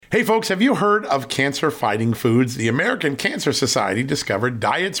Hey folks, have you heard of cancer-fighting foods? The American Cancer Society discovered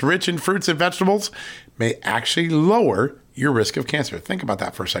diets rich in fruits and vegetables may actually lower your risk of cancer. Think about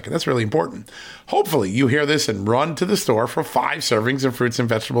that for a second. That's really important. Hopefully you hear this and run to the store for 5 servings of fruits and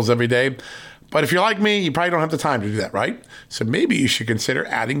vegetables every day. But if you're like me, you probably don't have the time to do that, right? So maybe you should consider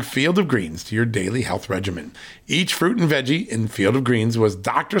adding Field of Greens to your daily health regimen. Each fruit and veggie in Field of Greens was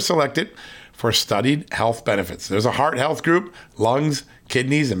doctor selected for studied health benefits. There's a heart health group, lungs,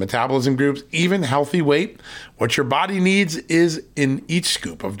 kidneys, and metabolism groups, even healthy weight. What your body needs is in each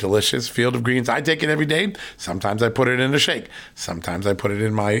scoop of delicious Field of Greens. I take it every day. Sometimes I put it in a shake. Sometimes I put it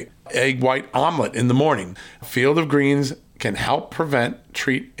in my egg white omelet in the morning. Field of Greens can help prevent,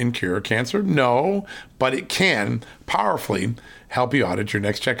 treat, and cure cancer? No, but it can powerfully help you out at your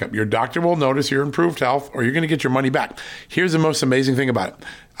next checkup. Your doctor will notice your improved health, or you're going to get your money back. Here's the most amazing thing about it.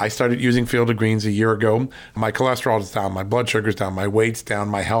 I started using Field of Greens a year ago. My cholesterol is down, my blood sugar's down, my weight's down,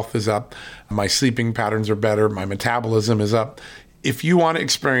 my health is up, my sleeping patterns are better, my metabolism is up. If you want to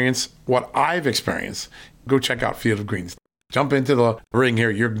experience what I've experienced, go check out Field of Greens. Jump into the ring here.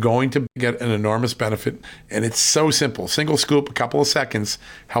 You're going to get an enormous benefit, and it's so simple. Single scoop, a couple of seconds,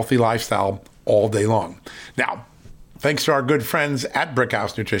 healthy lifestyle all day long. Now, thanks to our good friends at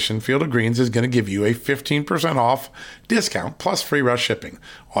Brickhouse Nutrition, Field of Greens is going to give you a 15% off discount plus free rush shipping.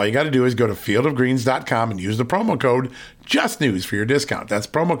 All you got to do is go to fieldofgreens.com and use the promo code JUSTNEWS for your discount. That's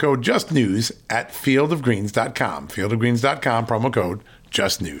promo code JUSTNEWS at fieldofgreens.com. Fieldofgreens.com, promo code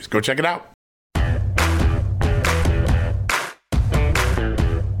JUSTNEWS. Go check it out.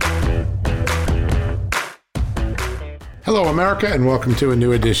 Hello, America, and welcome to a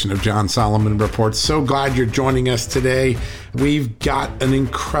new edition of John Solomon Reports. So glad you're joining us today. We've got an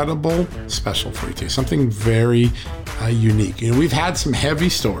incredible special for you today, something very unique. You know, we've had some heavy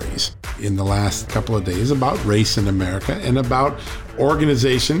stories in the last couple of days about race in America and about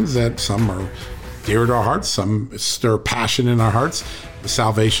organizations that some are dear to our hearts, some stir passion in our hearts. The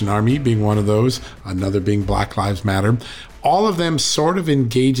Salvation Army being one of those, another being Black Lives Matter. All of them sort of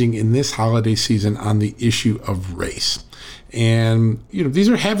engaging in this holiday season on the issue of race. And, you know, these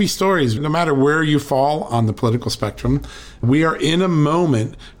are heavy stories, no matter where you fall on the political spectrum. We are in a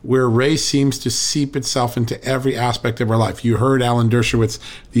moment where race seems to seep itself into every aspect of our life. You heard Alan Dershowitz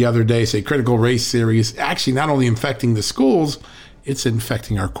the other day say critical race theory is actually not only infecting the schools, it's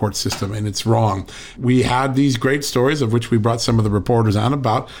infecting our court system, and it's wrong. We had these great stories, of which we brought some of the reporters on,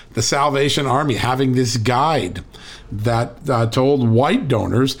 about the Salvation Army having this guide that told white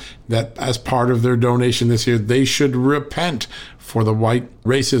donors that as part of their donation this year, they should repent for the white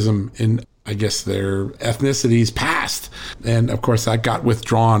racism in, I guess, their ethnicities past. And of course, that got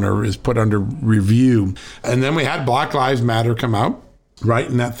withdrawn or is put under review. And then we had Black Lives Matter come out right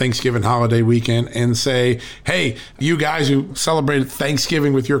in that Thanksgiving holiday weekend and say, hey, you guys who celebrated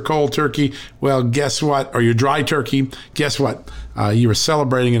Thanksgiving with your cold turkey, well, guess what? Or your dry turkey, guess what? You were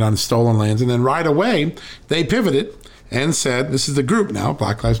celebrating it on stolen lands. And then right away, they pivoted and said, this is the group now,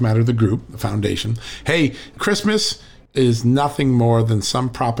 Black Lives Matter, the group, the foundation. Hey, Christmas is nothing more than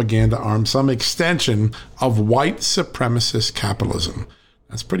some propaganda arm, some extension of white supremacist capitalism.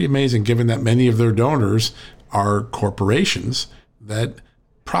 That's pretty amazing, given that many of their donors are corporations that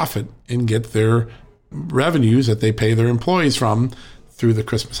profit and get their revenues that they pay their employees from through the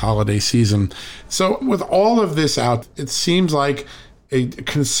Christmas holiday season. So with all of this out, it seems like a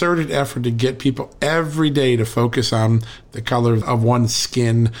concerted effort to get people every day to focus on the color of one's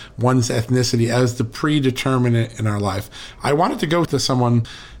skin, one's ethnicity as the predeterminant in our life. I wanted to go to someone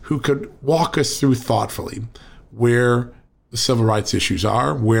who could walk us through thoughtfully where the civil rights issues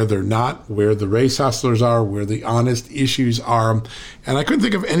are, where they're not, where the race hustlers are, where the honest issues are. And I couldn't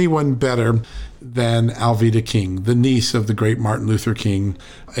think of anyone better than Alveda King, the niece of the great Martin Luther King,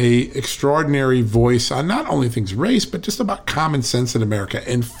 a extraordinary voice on not only things race, but just about common sense in America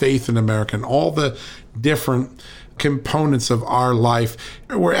and faith in America and all the different components of our life.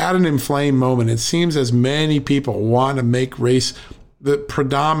 We're at an inflamed moment. It seems as many people want to make race the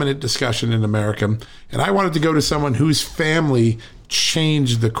predominant discussion in America. And I wanted to go to someone whose family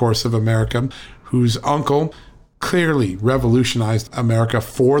changed the course of America, whose uncle clearly revolutionized America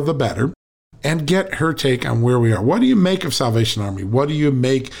for the better, and get her take on where we are. What do you make of Salvation Army? What do you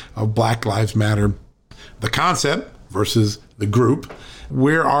make of Black Lives Matter? The concept versus the group.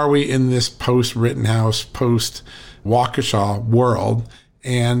 Where are we in this post-Rittenhouse, post-Waukesha world?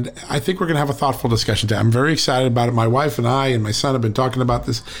 And I think we're going to have a thoughtful discussion today. I'm very excited about it. My wife and I and my son have been talking about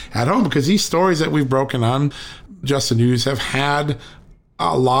this at home because these stories that we've broken on Just the News have had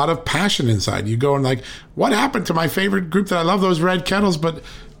a lot of passion inside. You go and like, what happened to my favorite group that I love, those Red Kettles, but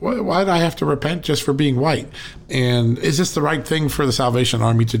why did I have to repent just for being white? And is this the right thing for the Salvation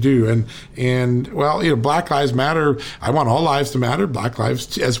Army to do? And well, Black Lives Matter. I want all lives to matter, Black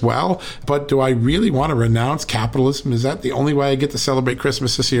lives as well. But do I really want to renounce capitalism? Is that the only way I get to celebrate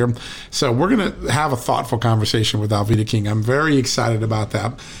Christmas this year? So we're going to have a thoughtful conversation with Alveda King. I'm very excited about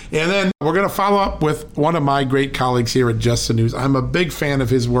that. And then we're going to follow up with one of my great colleagues here at Just the News. I'm a big fan of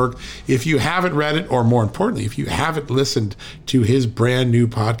his work. If you haven't read it, or more importantly, if you haven't listened to his brand new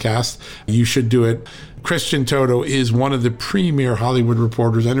podcast, you should do it. Christian Toto is one of the premier Hollywood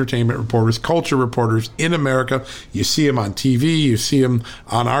reporters, entertainment reporters, culture reporters in America. You see him on TV, you see him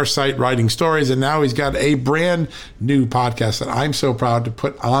on our site writing stories, and now he's got a brand new podcast that I'm so proud to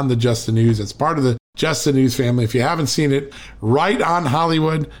put on the Just the News. It's part of the Just the News family. If you haven't seen it, Right on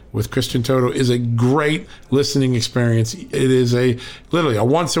Hollywood with Christian Toto is a great listening experience. It is literally a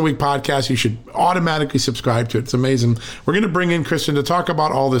once a week podcast. You should automatically subscribe to it. It's amazing. We're going to bring in Christian to talk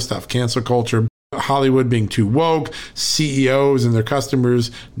about all this stuff, cancel culture, Hollywood being too woke, CEOs and their customers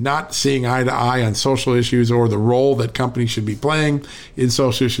not seeing eye to eye on social issues or the role that companies should be playing in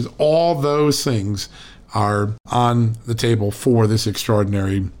social issues. All those things are on the table for this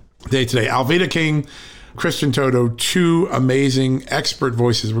extraordinary day today. Alveda King, Christian Toto, two amazing expert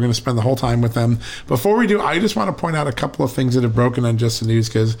voices. We're going to spend the whole time with them. Before we do, I just want to point out a couple of things that have broken on Just the News,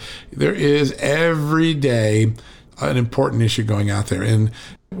 because there is every day an important issue going out there. And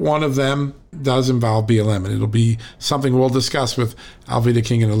one of them does involve BLM, and it'll be something we'll discuss with Alveda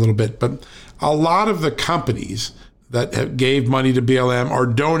King in a little bit. But a lot of the companies that gave money to BLM or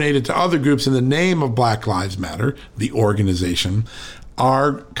donated to other groups in the name of Black Lives Matter, the organization,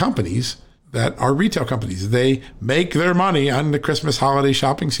 are companies that are retail companies. They make their money on the Christmas holiday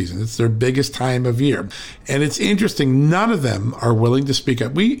shopping season. It's their biggest time of year. And it's interesting, none of them are willing to speak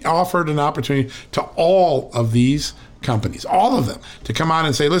up. We offered an opportunity to all of these companies, all of them, to come on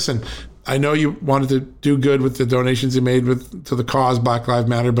and say, listen, I know you wanted to do good with the donations you made to the cause Black Lives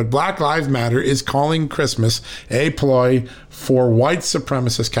Matter, but Black Lives Matter is calling Christmas a ploy for white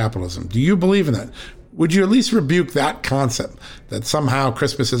supremacist capitalism. Do you believe in that? Would you at least rebuke that concept that somehow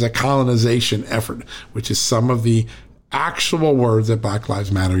Christmas is a colonization effort, which is some of the actual words that Black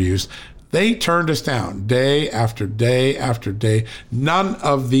Lives Matter used? They turned us down day after day after day. None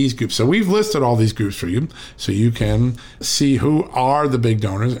of these groups. So we've listed all these groups for you so you can see who are the big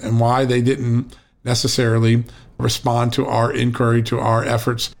donors and why they didn't necessarily respond to our inquiry, to our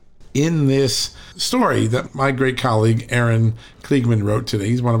efforts in this story that my great colleague Aaron Kliegman wrote today.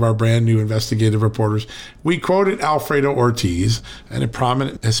 He's one of our brand new investigative reporters. We quoted Alfredo Ortiz, a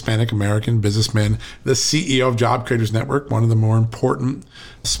prominent Hispanic American businessman, the CEO of Job Creators Network, one of the more important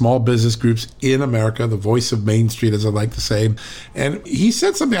small business groups in America, the voice of Main Street, as I like to say. And he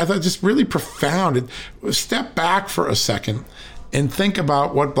said something I thought just really profound. Step back for a second and think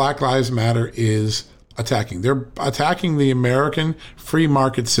about what Black Lives Matter is attacking. They're attacking the American free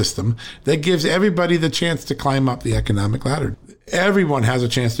market system that gives everybody the chance to climb up the economic ladder. Everyone has a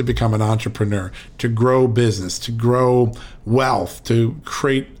chance to become an entrepreneur, to grow business, to grow wealth, to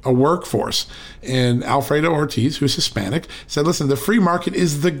create a workforce. And Alfredo Ortiz, who's Hispanic, said, listen, the free market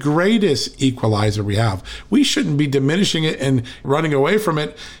is the greatest equalizer we have. We shouldn't be diminishing it and running away from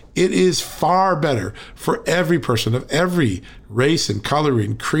it. It is far better for every person of every race and color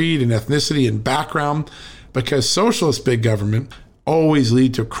and creed and ethnicity and background, because socialist big government always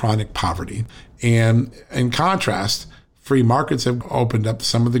lead to chronic poverty. And in contrast, free markets have opened up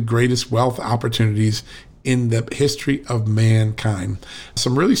some of the greatest wealth opportunities in the history of mankind.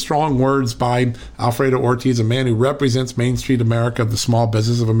 Some really strong words by Alfredo Ortiz, a man who represents Main Street America, the small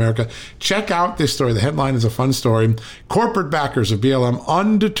business of America. Check out this story. The headline is a fun story. Corporate backers of BLM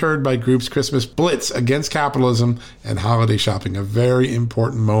undeterred by groups' Christmas blitz against capitalism and holiday shopping. A very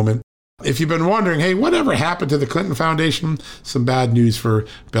important moment. If you've been wondering, hey, whatever happened to the Clinton Foundation? Some bad news for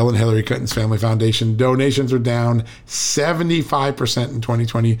Bill and Hillary Clinton's family foundation. Donations are down 75% in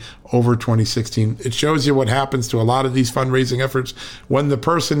 2020 over 2016. It shows you what happens to a lot of these fundraising efforts when the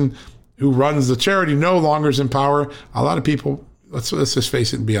person who runs the charity no longer is in power. A lot of people, let's just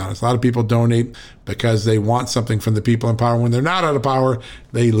face it and be honest, a lot of people donate because they want something from the people in power. When they're not out of power,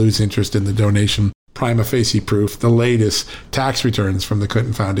 they lose interest in the donation. Prima facie proof, the latest tax returns from the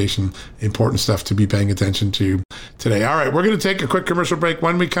Clinton Foundation. Important stuff to be paying attention to today. All right, we're going to take a quick commercial break.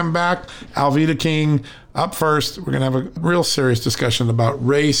 When we come back, Alveda King up first. We're going to have a real serious discussion about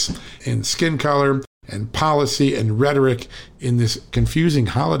race and skin color and policy and rhetoric in this confusing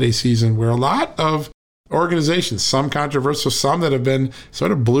holiday season where a lot of organizations, some controversial, some that have been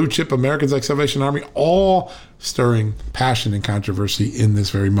sort of blue chip Americans like Salvation Army, all stirring passion and controversy in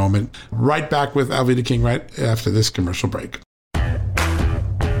this very moment. Right back with Alveda King right after this commercial break.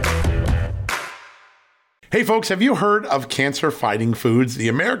 Hey folks, have you heard of cancer-fighting foods? The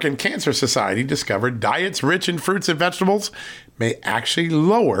American Cancer Society discovered diets rich in fruits and vegetables may actually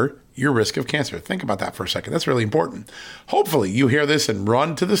lower your risk of cancer. Think about that for a second. That's really important. Hopefully you hear this and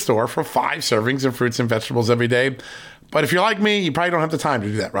run to the store for 5 servings of fruits and vegetables every day. But if you're like me, you probably don't have the time to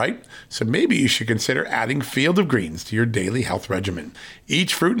do that, right? So maybe you should consider adding Field of Greens to your daily health regimen.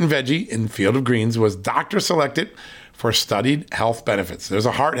 Each fruit and veggie in Field of Greens was doctor selected for studied health benefits. There's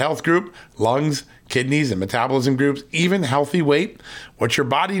a heart health group, lungs, kidneys, and metabolism groups, even healthy weight. What your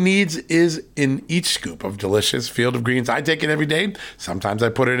body needs is in each scoop of delicious Field of Greens. I take it every day. Sometimes I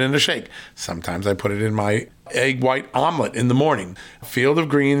put it in a shake. Sometimes I put it in my egg white omelet in the morning. Field of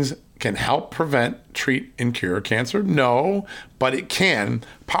Greens can help prevent, treat, and cure cancer? No, but it can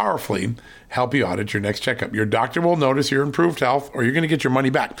powerfully help you out at your next checkup. Your doctor will notice your improved health, or you're going to get your money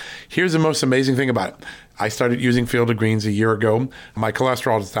back. Here's the most amazing thing about it. I started using Field of Greens a year ago. My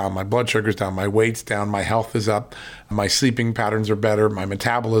cholesterol is down, my blood sugar's down, my weight's down, my health is up, my sleeping patterns are better, my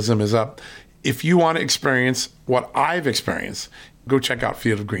metabolism is up. If you want to experience what I've experienced, go check out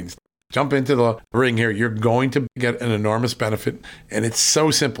Field of Greens. Jump into the ring here. You're going to get an enormous benefit, and it's so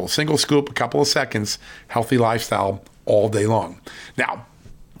simple. Single scoop, a couple of seconds, healthy lifestyle all day long. Now,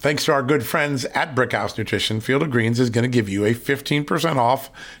 thanks to our good friends at Brickhouse Nutrition, Field of Greens is going to give you a 15% off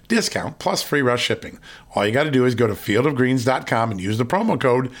discount plus free rush shipping. All you got to do is go to fieldofgreens.com and use the promo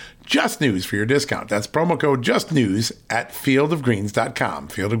code JUSTNEWS for your discount. That's promo code JUSTNEWS at fieldofgreens.com.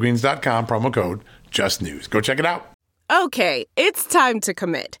 Fieldofgreens.com, promo code JUSTNEWS. Go check it out. Okay, it's time to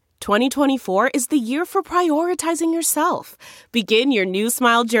commit. 2024 is the year for prioritizing yourself. Begin your new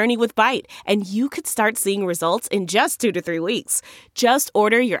smile journey with Byte, and you could start seeing results in just 2 to 3 weeks. Just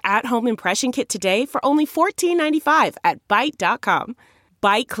order your at-home impression kit today for only $14.95 at Byte.com.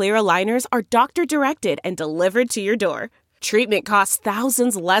 Byte Clear aligners are doctor-directed and delivered to your door. Treatment costs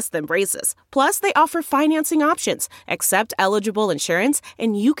thousands less than braces. Plus, they offer financing options, accept eligible insurance,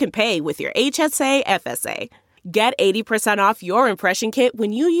 and you can pay with your HSA FSA. Get 80% off your impression kit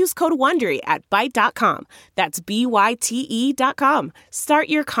when you use code WONDERY at Byte.com. That's BYTE.com. Start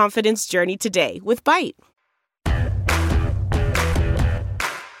your confidence journey today with Byte.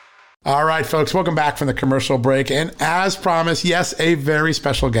 All right, folks, welcome back from the commercial break. And as promised, yes, a very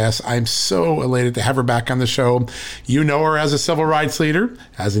special guest. I'm so elated to have her back on the show. You know her as a civil rights leader,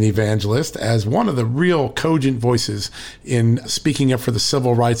 as an evangelist, as one of the real cogent voices in speaking up for the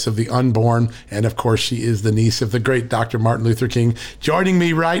civil rights of the unborn. And of course, she is the niece of the great Dr. Martin Luther King. Joining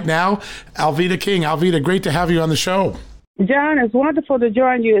me right now, Alveda King. Alveda, great to have you on the show. John, it's wonderful to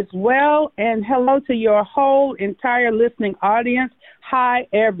join you as well. And hello to your whole entire listening audience. Hi,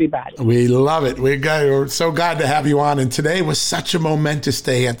 everybody. We love it. We're so glad to have you on. And today was such a momentous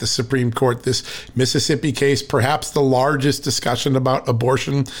day at the Supreme Court. This Mississippi case, perhaps the largest discussion about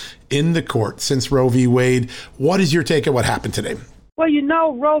abortion in the court since Roe v. Wade. What is your take on what happened today? Well, you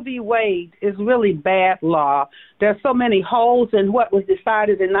know, Roe v. Wade is really bad law. There's so many holes in what was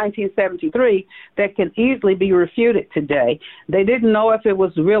decided in 1973 that can easily be refuted today. They didn't know if it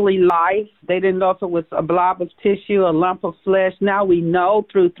was really life. They didn't know if it was a blob of tissue, a lump of flesh. Now we know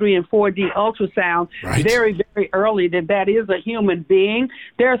through 3 and 4D ultrasound very, very early that that is a human being.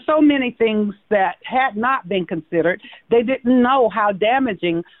 There are so many things that had not been considered. They didn't know how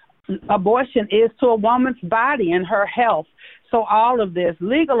damaging abortion is to a woman's body and her health. So all of this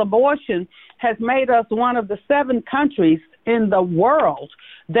legal abortion has made us one of the 7 countries in the world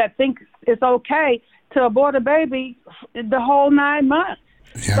that think it's okay to abort a baby the whole 9 months.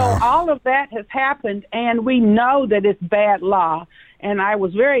 Yeah. So all of that has happened, and we know that it's bad law. And I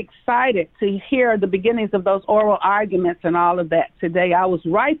was very excited to hear the beginnings of those oral arguments and all of that today. I was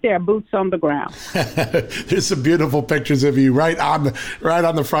right there, boots on the ground. There's some beautiful pictures of you right on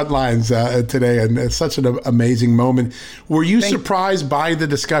the front lines today, and it's such an amazing moment. Were you surprised by the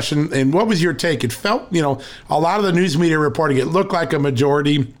discussion, and what was your take? It felt, a lot of the news media reporting, it looked like a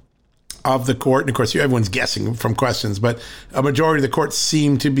majority of the court, and of course everyone's guessing from questions, but a majority of the court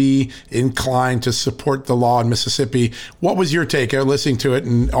seemed to be inclined to support the law in Mississippi. What was your take listening to it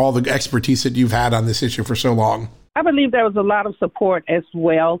and all the expertise that you've had on this issue for so long? I believe there was a lot of support as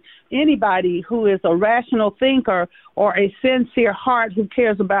well. Anybody who is a rational thinker or a sincere heart who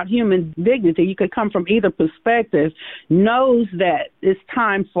cares about human dignity, you could come from either perspective, knows that it's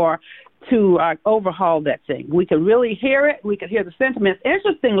time to overhaul that thing. We could really hear it. We could hear the sentiments.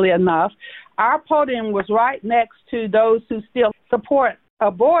 Interestingly enough, our podium was right next to those who still support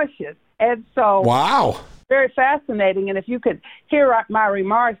abortion. And so, wow, very fascinating. And if you could hear my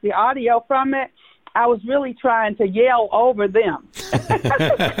remarks, the audio from it, I was really trying to yell over them.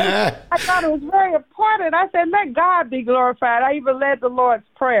 I thought it was very important. I said, let God be glorified. I even led the Lord's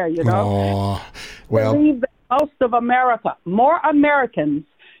Prayer, Oh. Well, believe that most of America, more Americans,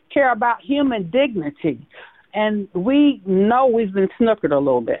 care about human dignity. And we know we've been snookered a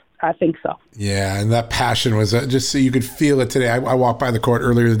little bit. I think so. Yeah, and that passion was just so you could feel it today. I walked by the court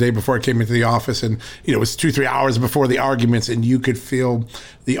earlier the day before I came into the office, and it was 2-3 hours before the arguments, and you could feel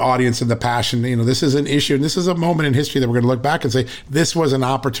the audience and the passion. This is an issue, and this is a moment in history that we're going to look back and say this was an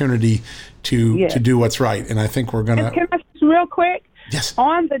opportunity to do what's right. And I think we're going to. Can I just real quick? Yes.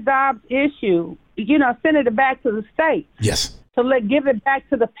 On the Dobbs issue, send it back to the states. Yes. To give it back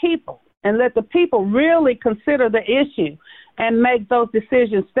to the people and let the people really consider the issue and make those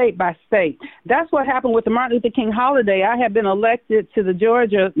decisions state by state. That's what happened with the Martin Luther King holiday. I had been elected to the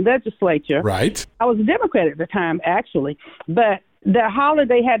Georgia legislature. Right. I was a Democrat at the time, actually. But the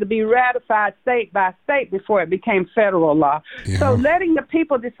holiday had to be ratified state by state before it became federal law. Yeah. So letting the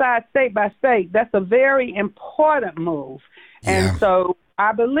people decide state by state, that's a very important move. Yeah. And so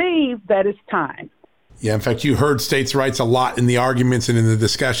I believe that it's time. Yeah, in fact, you heard states' rights a lot in the arguments and in the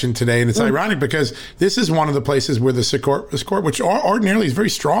discussion today. And it's ironic because this is one of the places where this court, which ordinarily is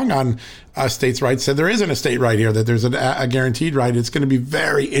very strong on states' rights, said there isn't a state right here, that there's a guaranteed right. It's going to be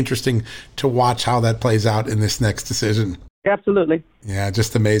very interesting to watch how that plays out in this next decision. Absolutely. Yeah,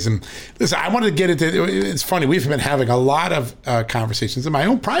 just amazing. Listen, I wanted to get into, it's funny, we've been having a lot of conversations in my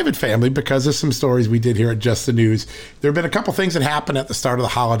own private family because of some stories we did here at Just the News. There have been a couple things that happened at the start of the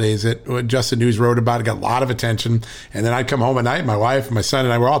holidays that Just the News wrote about. It got a lot of attention. And then I'd come home at night, my wife and my son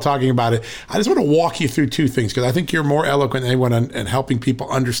and I were all talking about it. I just want to walk you through two things because I think you're more eloquent than anyone in helping people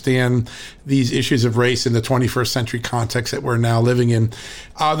understand these issues of race in the 21st century context that we're now living in.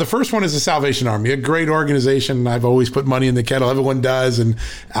 The first one is the Salvation Army, a great organization. I've always put money in the kettle. Everyone does. And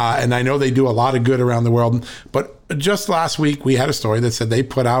I know they do a lot of good around the world. But just last week, we had a story that said they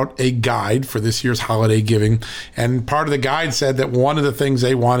put out a guide for this year's holiday giving. And part of the guide said that one of the things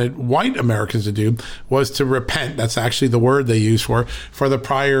they wanted white Americans to do was to repent. That's actually the word they use for the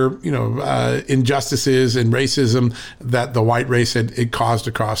prior, injustices and racism that the white race had caused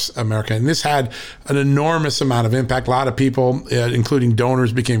across America. And this had an enormous amount of impact. A lot of people, including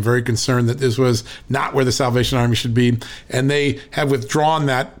donors, became very concerned that this was not where the Salvation Army should be. And they have withdrawn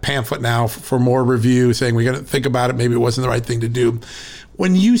that pamphlet now for more review, saying we got to think about it. Maybe it wasn't the right thing to do.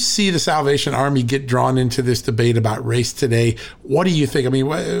 When you see the Salvation Army get drawn into this debate about race today, what do you think? I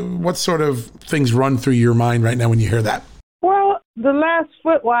mean, what sort of things run through your mind right now when you hear that? Well, the last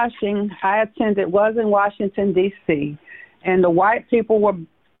foot washing I attended was in Washington, D.C., and the white people were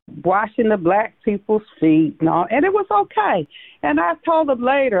washing the black people's feet and it was okay. And I told them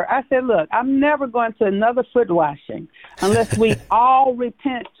later, I said, look, I'm never going to another foot washing unless we all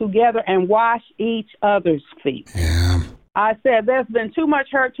repent together and wash each other's feet. Yeah. I said, there's been too much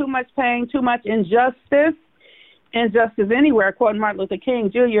hurt, too much pain, too much injustice. Injustice anywhere, quoting Martin Luther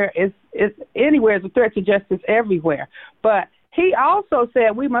King Jr., is anywhere is a threat to justice everywhere. But he also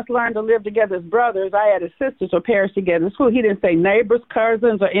said we must learn to live together as brothers. I had his sisters or perish together in school. He didn't say neighbors,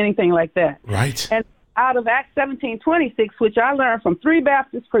 cousins, or anything like that. Right. And out of Acts 17:26, which I learned from 3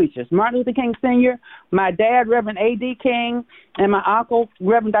 Baptist preachers, Martin Luther King Sr., my dad, Reverend A.D. King, and my uncle,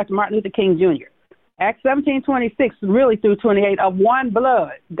 Reverend Dr. Martin Luther King Jr. Acts 17:26, really through 28, of one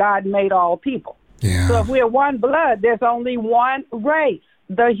blood, God made all people. Yeah. So if we're one blood, there's only one race,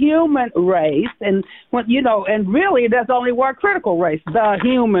 the human race. And and really there's only one critical race, the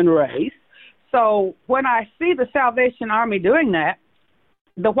human race. So when I see the Salvation Army doing that,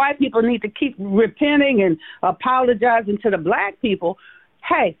 the white people need to keep repenting and apologizing to the black people.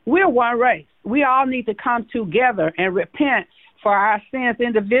 Hey, we're one race. We all need to come together and repent for our sins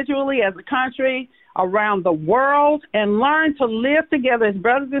individually as a country, around the world, and learn to live together as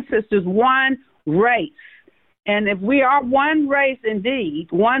brothers and sisters, one race. And if we are one race indeed,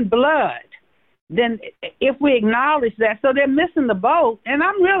 one blood, then if we acknowledge that, so they're missing the boat. And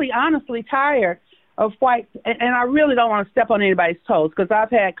I'm really honestly tired of white, and I really don't want to step on anybody's toes because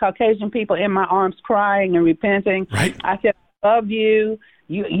I've had Caucasian people in my arms crying and repenting. Right. I said, I love you.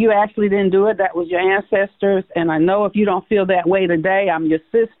 You actually didn't do it. That was your ancestors. And I know if you don't feel that way today, I'm your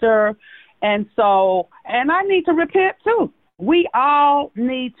sister. And I need to repent too. We all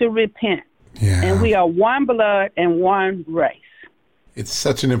need to repent. Yeah. And we are one blood and one race. It's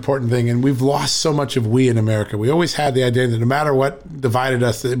such an important thing, and we've lost so much of we in America. We always had the idea that no matter what divided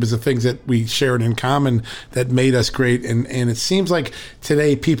us, it was the things that we shared in common that made us great. And it seems like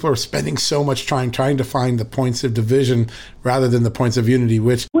today people are spending so much trying to find the points of division rather than the points of unity,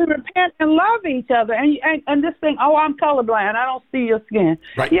 which... We repent and love each other. And this thing, I'm colorblind, I don't see your skin.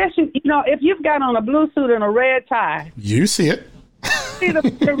 Right. Yes, if you've got on a blue suit and a red tie... You see it. See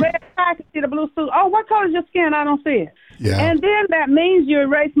the red tie, see the blue suit. Oh, what color is your skin? I don't see it. Yeah. And then that means you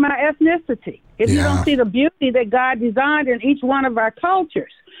erase my ethnicity. If you don't see the beauty that God designed in each one of our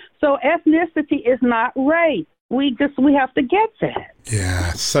cultures. So ethnicity is not race. We have to get that.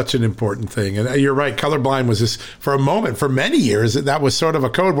 Yeah, it's such an important thing. And you're right. Colorblind was this for a moment, for many years, that was sort of a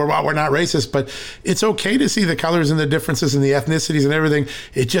code where we're not racist, but it's okay to see the colors and the differences and the ethnicities and everything.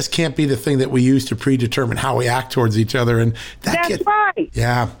 It just can't be the thing that we use to predetermine how we act towards each other. And that's right.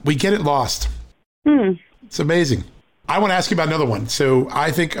 Yeah, we get it lost. It's amazing. I want to ask you about another one. So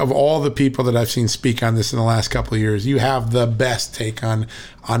I think of all the people that I've seen speak on this in the last couple of years, you have the best take on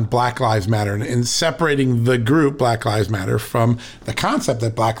Black Lives Matter and separating the group Black Lives Matter from the concept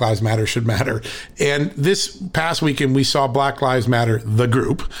that Black Lives Matter should matter. And this past weekend, we saw Black Lives Matter, the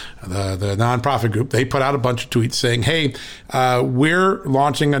group, the nonprofit group. They put out a bunch of tweets saying, hey, we're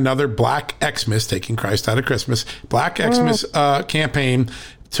launching another Black Xmas, taking Christ out of Christmas, Black Xmas campaign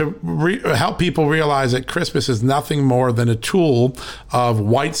to help people realize that Christmas is nothing more than a tool of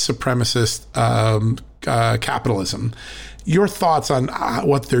white supremacist capitalism. Your thoughts on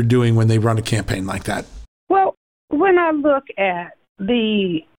what they're doing when they run a campaign like that? Well, when I look at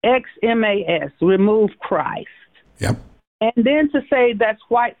the XMAS, remove Christ, yep, and then to say that's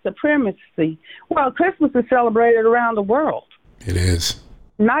white supremacy, well, Christmas is celebrated around the world. It is.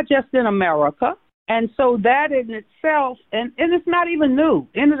 Not just in America. And so that in itself, and it's not even new,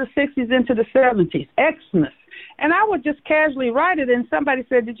 into the 60s, into the 70s, Xmas. And I would just casually write it, and somebody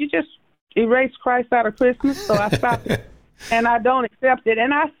said, did you just erase Christ out of Christmas? So I stopped it, and I don't accept it.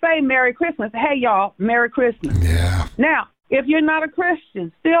 And I say Merry Christmas. Hey, y'all, Merry Christmas. Yeah. Now, if you're not a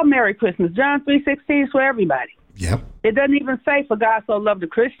Christian, still Merry Christmas. John 3:16 is for everybody. Yep. It doesn't even say for God so loved the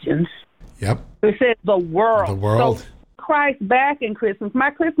Christians. Yep. It says the world. The world. So, Christ back in Christmas.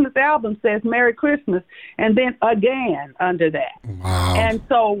 My Christmas album says Merry Christmas and then again under that. Wow. And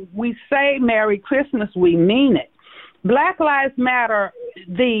so we say Merry Christmas, we mean it. Black Lives Matter,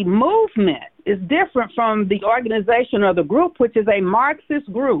 the movement is different from the organization or the group, which is a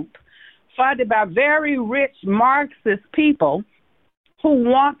Marxist group funded by very rich Marxist people who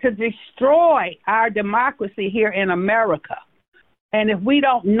want to destroy our democracy here in America. And if we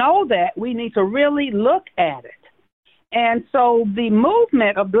don't know that, we need to really look at it. And so the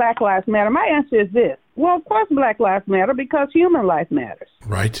movement of Black Lives Matter, my answer is this. Well, of course Black Lives Matter because human life matters.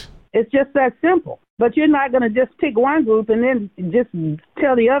 Right. It's just that simple. But you're not going to just pick one group and then just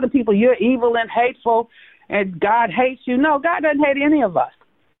tell the other people you're evil and hateful and God hates you. No, God doesn't hate any of us.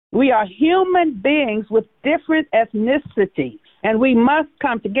 We are human beings with different ethnicities, and we must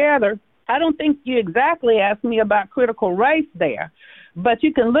come together. I don't think you exactly asked me about critical race there, but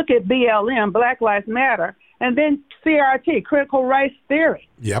you can look at BLM, Black Lives Matter, and then CRT, critical race theory.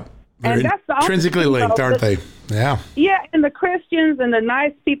 Yep. And that's the intrinsically linked, aren't they? Yeah. Yeah, and the Christians and the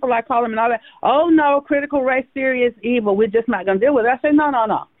nice people, I call them and all that, oh, no, critical race theory is evil. We're just not going to deal with it. I say,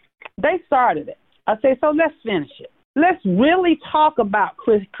 no. They started it. I say, so let's finish it. Let's really talk about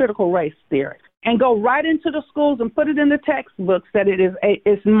critical race theory and go right into the schools and put it in the textbooks that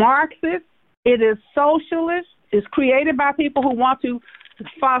it's Marxist, it is socialist, it's created by people who want to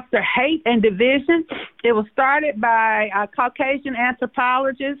foster hate and division. It was started by Caucasian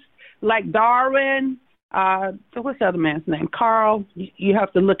anthropologists like Darwin. What's the other man's name? Carl. You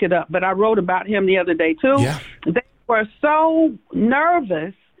have to look it up. But I wrote about him the other day, too. Yeah. They were so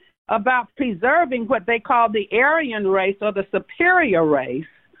nervous about preserving what they call the Aryan race or the superior race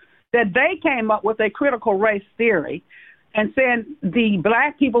that they came up with a critical race theory and saying the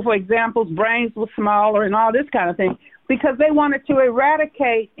black people, for example's brains were smaller and all this kind of thing, because they wanted to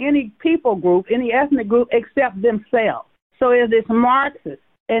eradicate any people group, any ethnic group except themselves. So it is Marxist.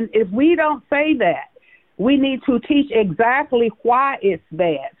 And if we don't say that, we need to teach exactly why it's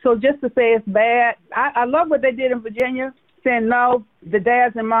bad. So just to say it's bad, I love what they did in Virginia, saying no, the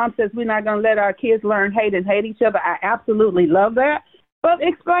dads and moms says we're not going to let our kids learn hate and hate each other. I absolutely love that. But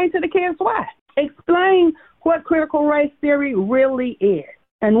explain to the kids why. Explain what critical race theory really is.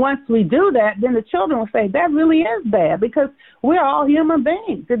 And once we do that, then the children will say, that really is bad, because we're all human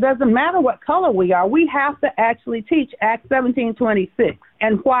beings. It doesn't matter what color we are. We have to actually teach Acts 17:26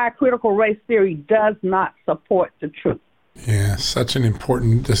 and why critical race theory does not support the truth. Yeah, such an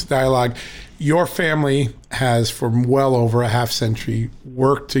important dialogue. Your family has, for well over a half century,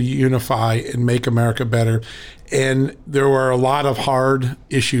 worked to unify and make America better. And there were a lot of hard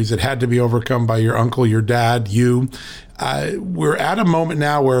issues that had to be overcome by your uncle, your dad, you. We're at a moment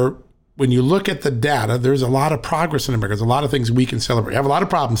now where when you look at the data, there's a lot of progress in America. There's a lot of things we can celebrate. We have a lot of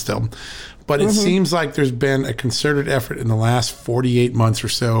problems still, but it seems like there's been a concerted effort in the last 48 months or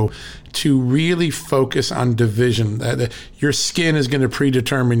so to really focus on division. Your skin is going to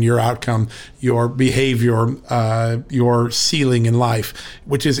predetermine your outcome, your behavior, your ceiling in life,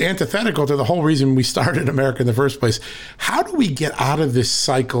 which is antithetical to the whole reason we started America in the first place. How do we get out of this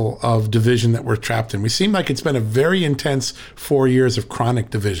cycle of division that we're trapped in? We seem like it's been a very intense 4 years of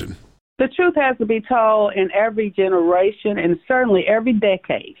chronic division. The truth has to be told in every generation and certainly every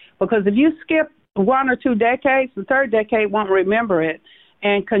decade, because if you skip 1 or 2 decades, the third decade won't remember it,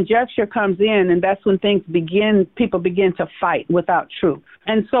 and conjecture comes in, and that's when people begin to fight without truth.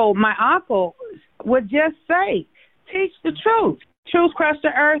 And so my uncle would just say, teach the truth. Truth crushed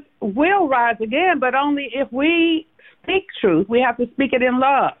the earth will rise again, but only if we speak truth. We have to speak it in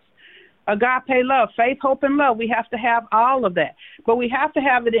love. Agape love, faith, hope, and love. We have to have all of that. But we have to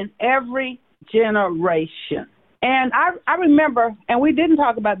have it in every generation. And I remember, and we didn't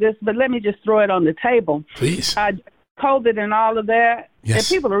talk about this, but let me just throw it on the table. Please. COVID and all of that. Yes. And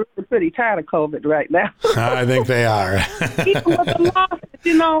people are really pretty tired of COVID right now. I think they are. Even with the loss,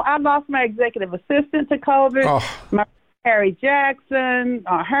 I lost my executive assistant to COVID, my Harry Jackson,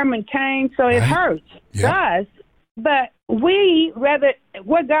 Herman Cain, so it hurts. It does. But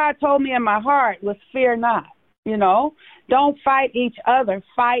what God told me in my heart was fear not, Don't fight each other,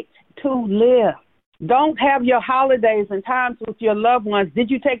 fight to live. Don't have your holidays and times with your loved ones.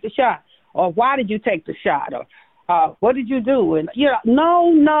 Did you take the shot? Or why did you take the shot? Or what did you do? And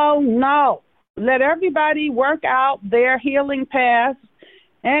no. Let everybody work out their healing path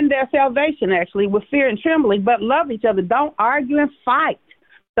and their salvation, actually, with fear and trembling, but love each other. Don't argue and fight.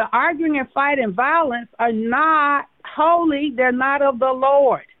 The arguing and fight and violence are not holy. They're not of the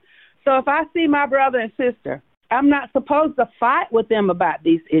Lord. So if I see my brother and sister, I'm not supposed to fight with them about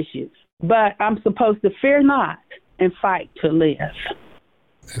these issues, but I'm supposed to fear not and fight to live.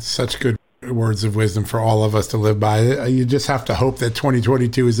 It's such good words of wisdom for all of us to live by. You just have to hope that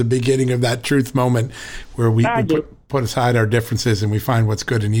 2022 is the beginning of that truth moment where we put aside our differences and we find what's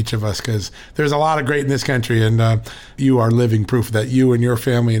good in each of us, because there's a lot of great in this country, and you are living proof that you and your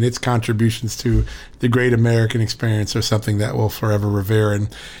family and its contributions to the great American experience are something that we'll forever revere. And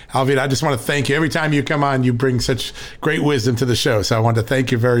Alveda, I just want to thank you. Every time you come on, you bring such great wisdom to the show. So I want to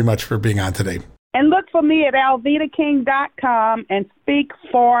thank you very much for being on today. And look for me at alvedaking.com and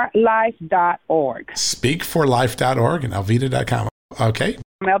speakforlife.org. Speakforlife.org and alveda.com. Okay.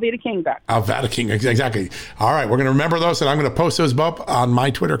 alvedaking.com. Alveda King, exactly. All right, we're going to remember those, and I'm going to post those up on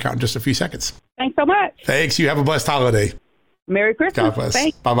my Twitter account in just a few seconds. Thanks so much. Thanks. You have a blessed holiday. Merry Christmas. God bless.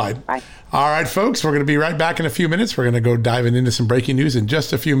 Thanks. Bye-bye. Bye. All right, folks, we're going to be right back in a few minutes. We're going to go diving into some breaking news in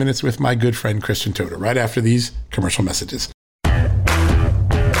just a few minutes with my good friend, Christian Toder, right after these commercial messages.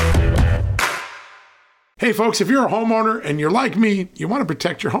 Hey folks, if you're a homeowner and you're like me, you want to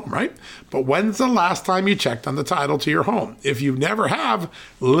protect your home, right? But when's the last time you checked on the title to your home? If you never have,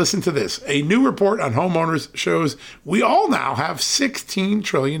 listen to this. A new report on homeowners shows we all now have $16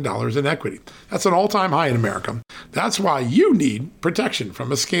 trillion in equity. That's an all-time high in America. That's why you need protection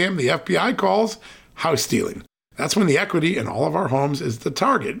from a scam the FBI calls house stealing. That's when the equity in all of our homes is the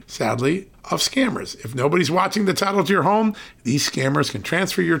target, sadly, of scammers. If nobody's watching the title to your home, these scammers can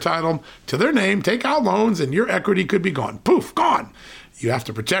transfer your title to their name, take out loans, and your equity could be gone. Poof, gone. You have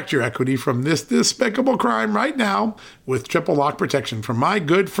to protect your equity from this despicable crime right now with triple lock protection from my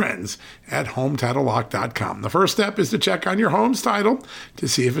good friends at HomeTitleLock.com. The first step is to check on your home's title to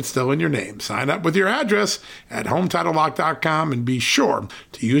see if it's still in your name. Sign up with your address at HomeTitleLock.com and be sure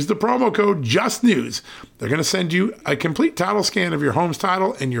to use the promo code JUSTNEWS. They're going to send you a complete title scan of your home's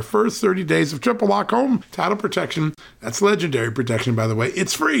title and your first 30 days of triple lock home title protection. That's legendary protection, by the way.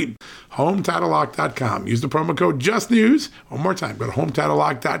 It's free. HomeTitleLock.com. Use the promo code JUSTNEWS. One more time, go to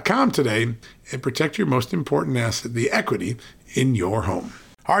HomeTitleLock.com today and protect your most important asset, the equity in your home.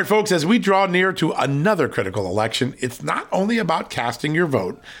 All right, folks, as we draw near to another critical election, it's not only about casting your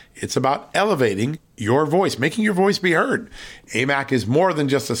vote, it's about elevating your voice, making your voice be heard. AMAC is more than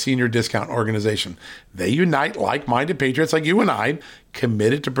just a senior discount organization. They unite like-minded patriots like you and I,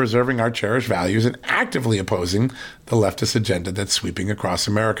 committed to preserving our cherished values and actively opposing the leftist agenda that's sweeping across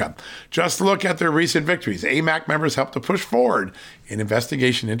America. Just look at their recent victories. AMAC members helped to push forward an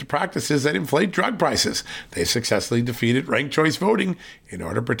investigation into practices that inflate drug prices. They successfully defeated ranked choice voting in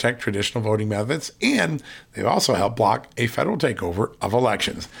order to protect traditional voting methods, and they've also helped block a federal takeover of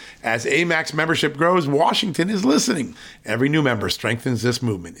elections. As AMAC's membership grows, Washington is listening. Every new member strengthens this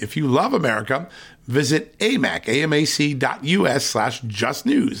movement. If you love America, visit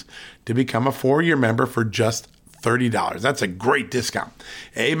amac.us/justnews to become a 4-year member for just $30. That's a great discount.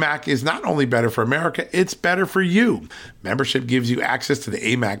 AMAC is not only better for America, it's better for you. Membership gives you access to the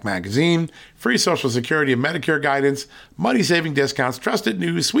AMAC magazine, free Social Security and Medicare guidance, money-saving discounts, trusted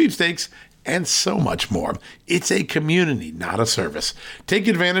news, sweepstakes, and so much more. It's a community, not a service. Take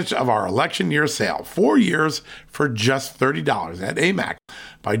advantage of our election year sale, 4 years for just $30 at AMAC.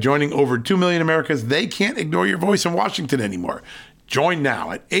 By joining over 2 million Americans, they can't ignore your voice in Washington anymore. Join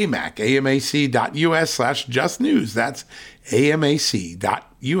now at amac.us/justnews. That's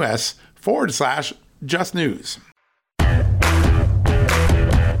amac.us/justnews.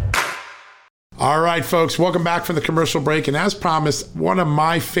 All right, folks, welcome back from the commercial break. And as promised, one of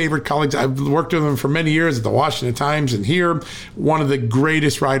my favorite colleagues, I've worked with him for many years at the Washington Times and here, one of the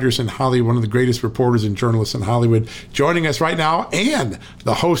greatest writers in Hollywood, one of the greatest reporters and journalists in Hollywood, joining us right now, and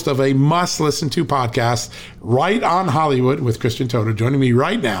the host of a must-listen-to podcast, Right on Hollywood with Christian Toto. Joining me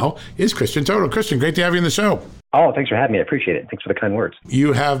right now is Christian Toto. Christian, great to have you on the show. Oh, thanks for having me. I appreciate it. Thanks for the kind words.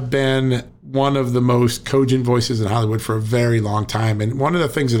 You have been one of the most cogent voices in Hollywood for a very long time. And one of the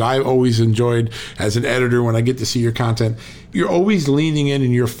things that I've always enjoyed as an editor when I get to see your content, you're always leaning in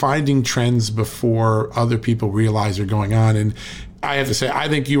and you're finding trends before other people realize they're going on. And I have to say, I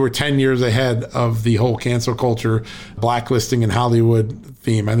think you were 10 years ahead of the whole cancel culture, blacklisting in Hollywood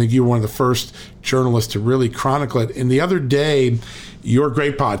theme. I think you were one of the first journalists to really chronicle it. And the other day, your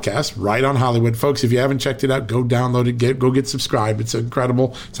great podcast, Right on Hollywood. Folks, if you haven't checked it out, go download it, go get subscribed. It's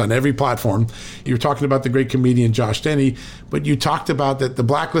incredible. It's on every platform. You were talking about the great comedian Josh Denny, but you talked about that the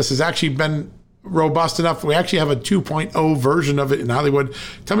blacklist has actually been robust enough. We actually have a 2.0 version of it in Hollywood.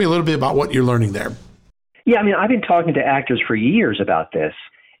 Tell me a little bit about what you're learning there. Yeah, I mean, I've been talking to actors for years about this.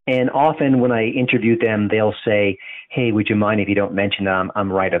 And often when I interview them, they'll say, hey, would you mind if you don't mention that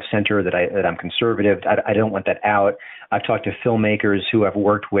I'm right of center, that I'm conservative? I don't want that out. I've talked to filmmakers who have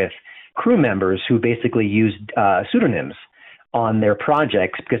worked with crew members who basically used pseudonyms on their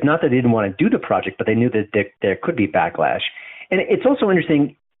projects, because not that they didn't want to do the project, but they knew that there could be backlash. And it's also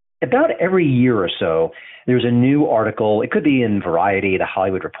interesting, about every year or so, there's a new article. It could be in Variety, The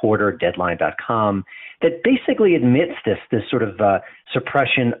Hollywood Reporter, Deadline.com, that basically admits this sort of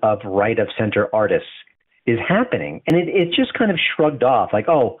suppression of right-of-center artists is happening. And it's just kind of shrugged off, like,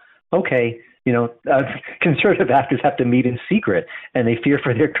 oh, okay, conservative actors have to meet in secret and they fear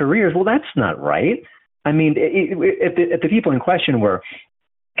for their careers. Well, that's not right. I mean, if the people in question were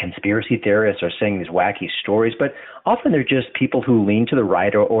conspiracy theorists are saying these wacky stories, but often they're just people who lean to the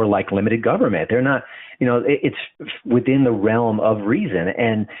right or like limited government. They're not, it's within the realm of reason,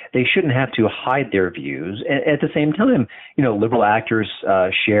 and they shouldn't have to hide their views. At the same time, liberal actors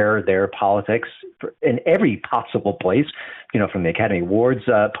share their politics in every possible place, from the Academy Awards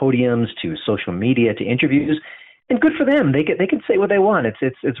podiums to social media to interviews. And good for them. They can say what they want.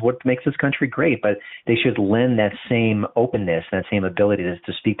 It's what makes this country great. But they should lend that same openness, that same ability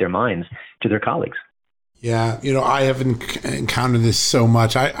to speak their minds to their colleagues. Yeah, I have encountered this so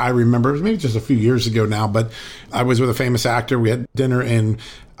much. I remember maybe just a few years ago now, but I was with a famous actor. We had dinner, and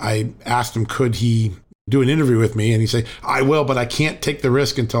I asked him, could he do an interview with me? And he said, I will, but I can't take the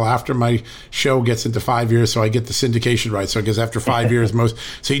risk until after my show gets into 5 years, so I get the syndication rights. So I guess after 5 years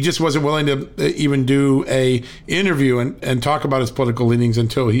so he just wasn't willing to even do a interview and talk about his political leanings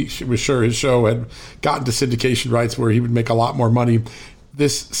until he was sure his show had gotten to syndication rights where he would make a lot more money.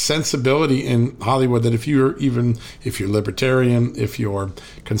 This sensibility in Hollywood that if you're libertarian, if you're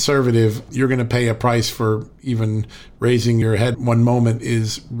conservative, you're going to pay a price for even raising your head one moment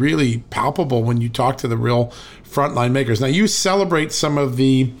is really palpable when you talk to the real frontline makers. Now, you celebrate some of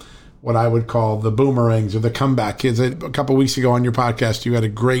the, what I would call the boomerangs or the comeback kids. A couple of weeks ago on your podcast, you had a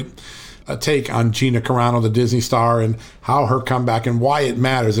great take on Gina Carano, the Disney star, and how her comeback and why it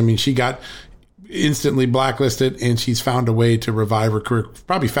matters. I mean, she got instantly blacklisted, and she's found a way to revive her career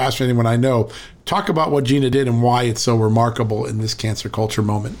probably faster than anyone I know. Talk about what Gina did and why it's so remarkable in this cancer culture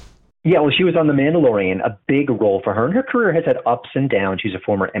moment. Yeah, well, she was on The Mandalorian, a big role for her, and her career has had ups and downs. She's a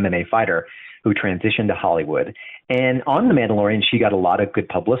former MMA fighter who transitioned to Hollywood. And on The Mandalorian, she got a lot of good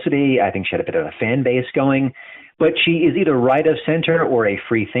publicity. I think she had a bit of a fan base going. But she is either right of center or a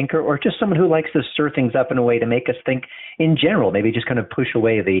free thinker or just someone who likes to stir things up in a way to make us think in general, maybe just kind of push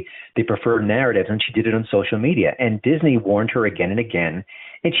away the preferred narratives. And she did it on social media. And Disney warned her again and again.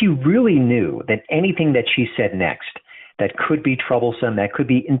 And she really knew that anything that she said next that could be troublesome, that could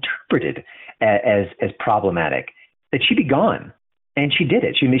be interpreted as problematic, that she'd be gone. And she did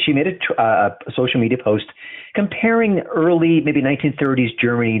it. She made a social media post comparing early, maybe 1930s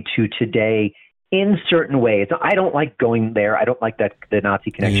Germany to today in certain ways. I don't like going there. I don't like the Nazi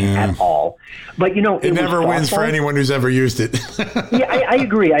connection at all. But it never wins for anyone who's ever used it. Yeah, I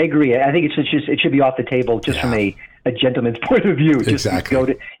agree. I think it should be off the table just from a gentleman's point of view. Just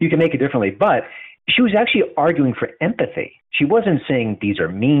exactly. You can make it differently. But she was actually arguing for empathy. She wasn't saying these are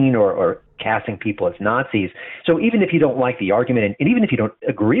mean or casting people as Nazis. So even if you don't like the argument and even if you don't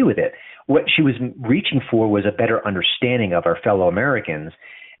agree with it, what she was reaching for was a better understanding of our fellow Americans.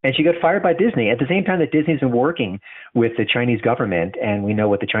 And she got fired by Disney at the same time that Disney's been working with the Chinese government, and we know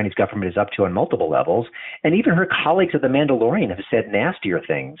what the Chinese government is up to on multiple levels. And even her colleagues at The Mandalorian have said nastier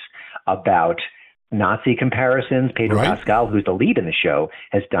things about Nazi comparisons. Pedro Pascal, who's the lead in the show,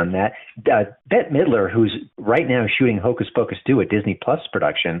 has done that. Bette Midler, who's right now shooting Hocus Pocus 2, a Disney Plus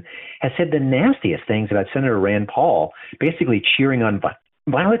production, has said the nastiest things about Senator Rand Paul, basically cheering on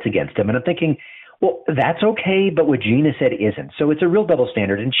violence against him. And I'm thinking, well, that's okay, but what Gina said isn't. So it's a real double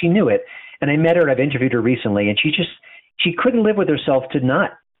standard, and she knew it. And I met her, and I've interviewed her recently, and she couldn't live with herself to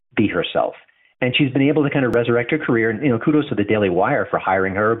not be herself. And she's been able to kind of resurrect her career. And, kudos to the Daily Wire for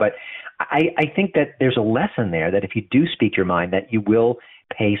hiring her. But I think that there's a lesson there that if you do speak your mind, that you will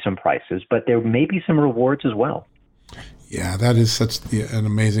pay some prices, but there may be some rewards as well. Yeah, that is such an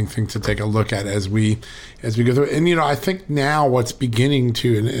amazing thing to take a look at as we go through. And, I think now what's beginning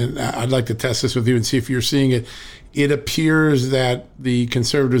to, and I'd like to test this with you and see if you're seeing it, it appears that the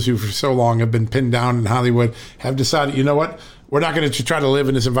conservatives who for so long have been pinned down in Hollywood have decided, you know what, we're not going to try to live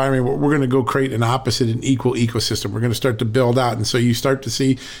in this environment. We're going to go create an opposite and equal ecosystem. We're going to start to build out. And so you start to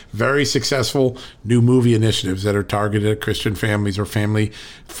see very successful new movie initiatives that are targeted at Christian families or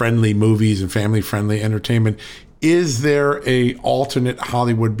family-friendly movies and family-friendly entertainment. Is there a alternate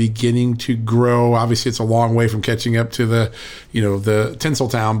Hollywood beginning to grow? Obviously, it's a long way from catching up to the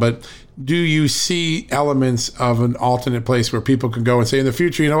Tinseltown, but do you see elements of an alternate place where people can go and say in the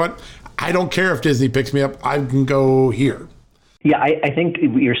future, you know what, I don't care if Disney picks me up, I can go here? Yeah, I think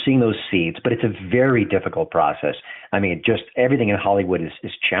you're seeing those seeds, but it's a very difficult process. I mean, just everything in Hollywood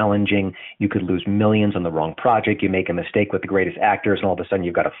is challenging. You could lose millions on the wrong project. You make a mistake with the greatest actors, and all of a sudden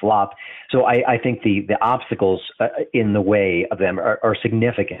you've got a flop. So I think the obstacles in the way of them are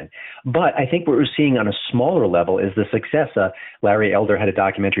significant. But I think what we're seeing on a smaller level is the success. Larry Elder had a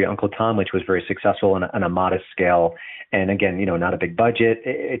documentary, Uncle Tom, which was very successful on a modest scale. And again, not a big budget.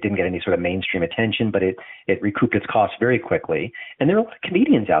 It didn't get any sort of mainstream attention, but it recouped its costs very quickly. And there are a lot of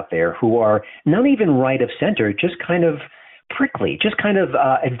comedians out there who are not even right of center, just kind of prickly, just kind of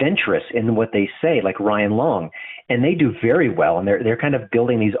adventurous in what they say, like Ryan Long. And they do very well. And they're kind of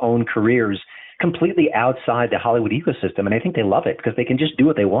building these own careers completely outside the Hollywood ecosystem. And I think they love it because they can just do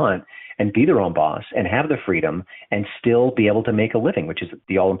what they want and be their own boss and have the freedom and still be able to make a living, which is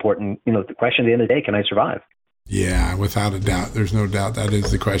the all important, the question at the end of the day, can I survive? Yeah, without a doubt. There's no doubt that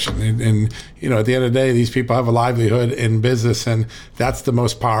is the question. And at the end of the day, these people have a livelihood in business, and that's the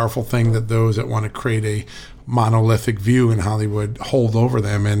most powerful thing that those that want to create a monolithic view in Hollywood hold over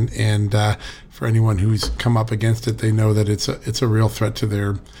them. And for anyone who's come up against it, they know that it's a real threat to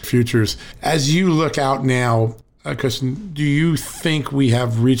their futures. As you look out now, Kristen, do you think we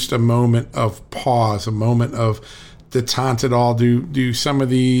have reached a moment of pause, a moment of detente at all? Do some of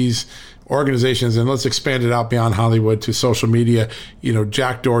these organizations, and let's expand it out beyond Hollywood to social media.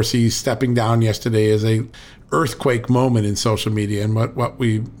 Jack Dorsey stepping down yesterday is a earthquake moment in social media. And what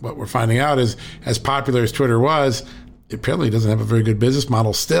we're finding out is, as popular as Twitter was, it apparently doesn't have a very good business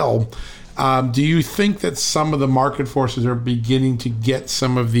model still. Do you think that some of the market forces are beginning to get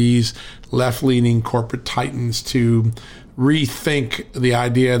some of these left-leaning corporate titans to rethink the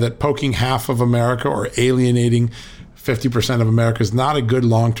idea that poking half of America or alienating 50% of America is not a good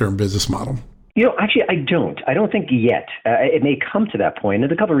long-term business model? Actually, I don't think yet. It may come to that point. And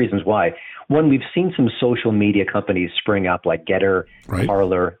there's a couple of reasons why. One, we've seen some social media companies spring up like Getter,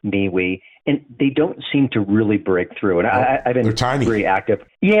 Parler, MeWe, and they don't seem to really break through. And I've been very active.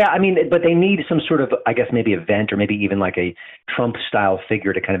 Yeah, but they need some sort of, I guess, maybe event or maybe even like a Trump-style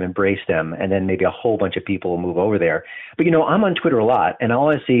figure to kind of embrace them. And then maybe a whole bunch of people will move over there. But, I'm on Twitter a lot, and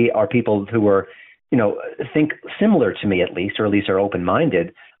all I see are people who are, think similar to me at least are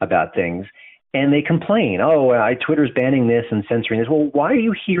open-minded about things. And they complain, Twitter's banning this and censoring this. Well, why are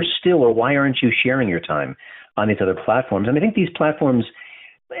you here still, or why aren't you sharing your time on these other platforms? And I think these platforms,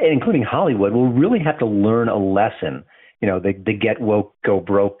 including Hollywood, will really have to learn a lesson. The get woke, go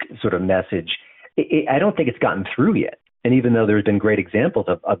broke sort of message. I don't think it's gotten through yet. And even though there's been great examples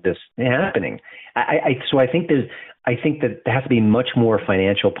of this happening, I think that there has to be much more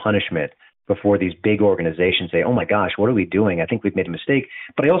financial punishment before these big organizations say, oh my gosh, what are we doing? I think we've made a mistake.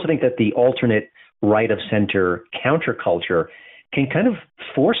 But I also think that the alternate right of center counterculture can kind of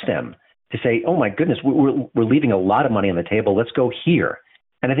force them to say, oh my goodness, we're leaving a lot of money on the table. Let's go here.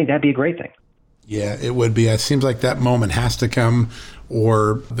 And I think that'd be a great thing. Yeah, it would be. It seems like that moment has to come,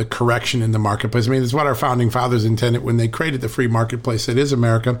 or the correction in the marketplace. I mean, it's what our founding fathers intended when they created the free marketplace that is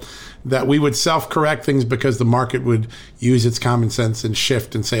America, that we would self-correct things because the market would use its common sense and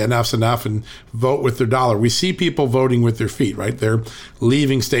shift and say enough's enough and vote with their dollar. We see people voting with their feet, right? They're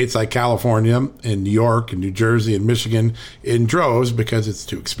leaving states like California and New York and New Jersey and Michigan in droves because it's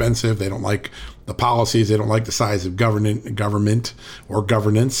too expensive. They don't like the policies. They don't like the size of government or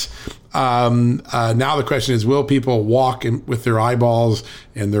governance. Now the question is, will people walk with their eyeballs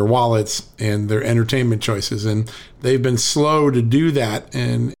and their wallets and their entertainment choices? And they've been slow to do that.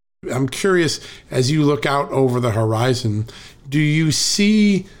 And I'm curious, as you look out over the horizon, do you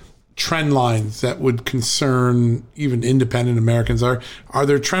see trend lines that would concern even independent Americans? Are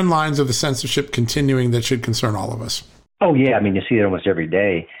there trend lines of the censorship continuing that should concern all of us? Oh, yeah. I mean, you see it almost every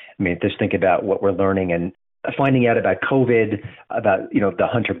day. I mean, just think about what we're learning and finding out about COVID, about, the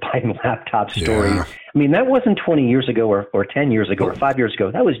Hunter Biden laptop story. Yeah. I mean, that wasn't 20 years ago or 10 years ago or 5 years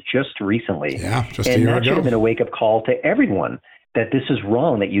ago. That was just recently. Yeah, just a year year ago. And that should ago. have been a wake-up call to everyone that this is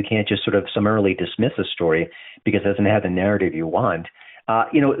wrong, that you can't just sort of summarily dismiss a story because it doesn't have the narrative you want.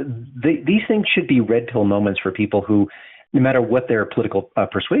 These things should be red pill moments for people who, no matter what their political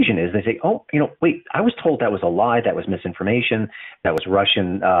persuasion is, they say, oh, wait, I was told that was a lie, that was misinformation, that was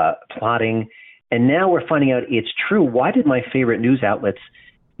Russian plotting, and now we're finding out it's true. Why did my favorite news outlets,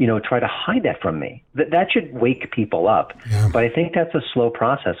 try to hide that from me? That should wake people up. Yeah. But I think that's a slow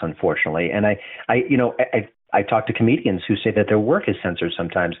process, unfortunately. And I talk to comedians who say that their work is censored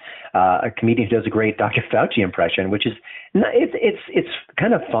sometimes. A comedian who does a great Dr. Fauci impression, which is it's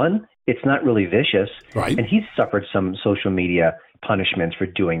kind of fun. It's not really vicious. Right. And he's suffered some social media punishments for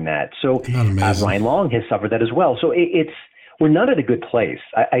doing that. So amazing? Ryan Long has suffered that as well. So we're not at a good place.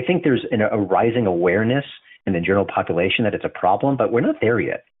 I think there's a rising awareness in the general population that it's a problem, but we're not there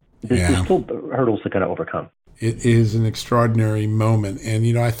yet. There's still hurdles to kind of overcome. It is an extraordinary moment.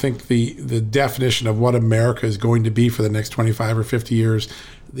 And, I think the definition of what America is going to be for the next 25 or 50 years,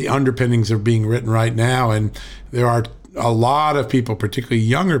 the underpinnings are being written right now. And there are a lot of people, particularly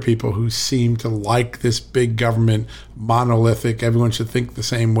younger people, who seem to like this big government, monolithic, everyone should think the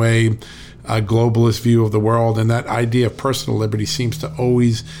same way, globalist view of the world. And that idea of personal liberty seems to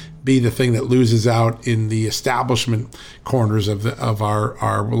always be the thing that loses out in the establishment corners of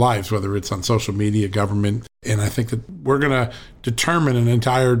our lives, whether it's on social media, government. And I think that we're going to determine an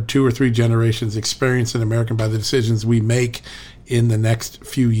entire 2 or 3 generations experience in America by the decisions we make in the next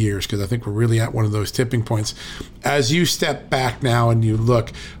few years, because I think we're really at one of those tipping points. As you step back now and you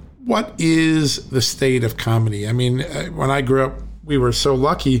look, what is the state of comedy? I mean, when I grew up, we were so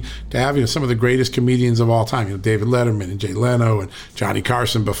lucky to have, some of the greatest comedians of all time, David Letterman and Jay Leno and Johnny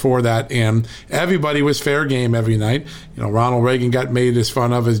Carson before that. And everybody was fair game every night. Ronald Reagan got made as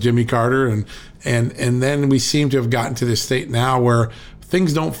fun of as Jimmy Carter. And then we seem to have gotten to this state now where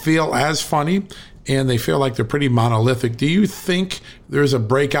things don't feel as funny and they feel like they're pretty monolithic. Do you think there's a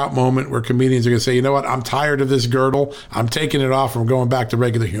breakout moment where comedians are going to say, you know what, I'm tired of this girdle. I'm taking it off. I'm going back to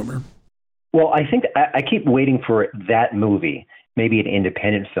regular humor. Well, I think I keep waiting for that movie, maybe an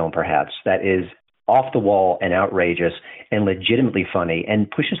independent film perhaps, that is off the wall and outrageous and legitimately funny and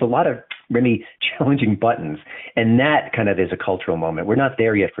pushes a lot of really challenging buttons. And that kind of is a cultural moment. We're not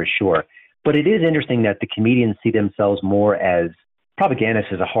there yet for sure. But it is interesting that the comedians see themselves more as,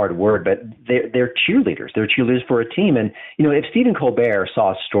 propagandists is a hard word, but they're cheerleaders. They're cheerleaders for a team. And, if Stephen Colbert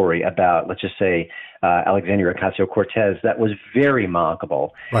saw a story about, let's just say, Alexandria Ocasio-Cortez that was very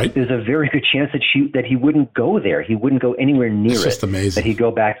mockable, right, there's a very good chance that he wouldn't go there. He wouldn't go anywhere near it's just amazing. That he'd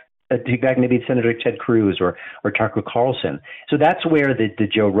go back maybe to Senator Ted Cruz or Tucker Carlson. So that's where the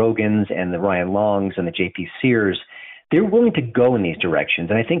Joe Rogans and the Ryan Longs and the J.P. Sears, they're willing to go in these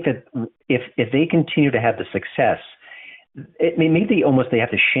directions. And I think that if they continue to have the success, maybe they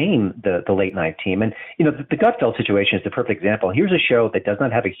have to shame the late night team. And, the Gutfeld situation is the perfect example. Here's a show that does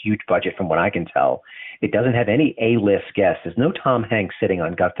not have a huge budget from what I can tell. It doesn't have any A-list guests. There's no Tom Hanks sitting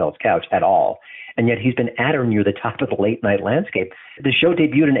on Gutfeld's couch at all. And yet he's been at or near the top of the late night landscape. The show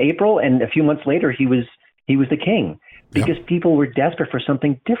debuted in April, and a few months later he was the king because people were desperate for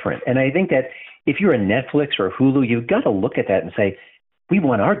something different. And I think that if you're a Netflix or a Hulu, you've got to look at that and say, we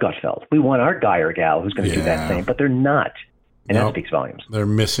want our Gutfeld. We want our guy or gal who's going to do that same, but they're not. And that speaks volumes. They're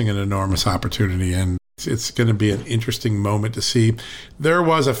missing an enormous opportunity. And It's going to be an interesting moment to see. There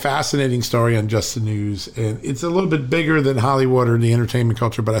was a fascinating story on Just the News, and it's a little bit bigger than Hollywood or the entertainment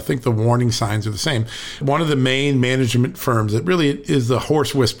culture, but I think the warning signs are the same. One of the main management firms that really is the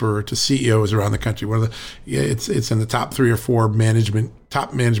horse whisperer to CEOs around the country. It's in the top 3 or 4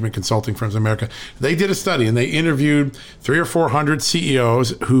 top management consulting firms in America. They did a study and they interviewed 300 or 400 CEOs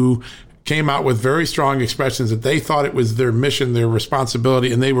who came out with very strong expressions that they thought it was their mission, their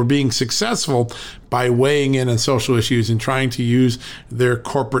responsibility, and they were being successful by weighing in on social issues and trying to use their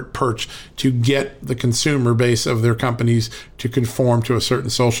corporate perch to get the consumer base of their companies to conform to a certain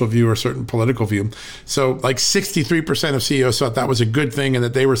social view or a certain political view. So like 63% of CEOs thought that was a good thing and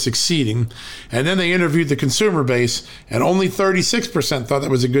that they were succeeding. And then they interviewed the consumer base, and only 36% thought that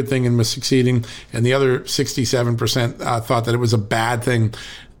was a good thing and was succeeding. And the other 67% thought that it was a bad thing.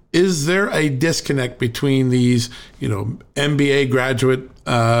 Is there a disconnect between these, MBA graduate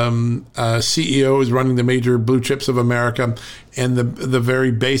CEOs running the major blue chips of America and the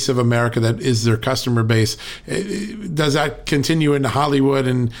very base of America that is their customer base? Does that continue into Hollywood?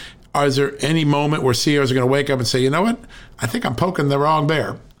 And is there any moment where CEOs are going to wake up and say, you know what, I think I'm poking the wrong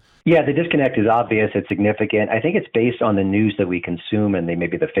bear? Yeah, the disconnect is obvious. It's significant. I think it's based on the news that we consume and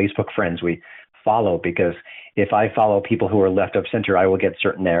maybe the Facebook friends we follow, because if I follow people who are left of center, I will get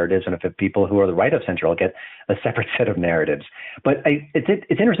certain narratives. And if people who are the right of center, I'll get a separate set of narratives. But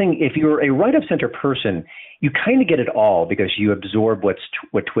it's interesting. If you're a right of center person, you kind of get it all because you absorb what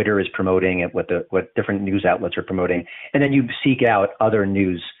Twitter is promoting and what different news outlets are promoting. And then you seek out other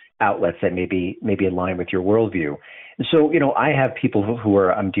news outlets that maybe align with your worldview. And so, I have people who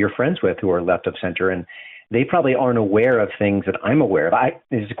I'm dear friends with who are left of center, and they probably aren't aware of things that I'm aware of.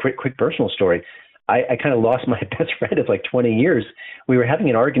 This is a quick personal story. I kind of lost my best friend of like 20 years. We were having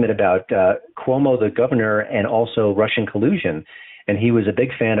an argument about Cuomo, the governor, and also Russian collusion. And he was a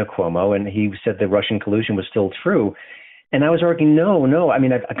big fan of Cuomo, and he said the Russian collusion was still true. And I was arguing, no. I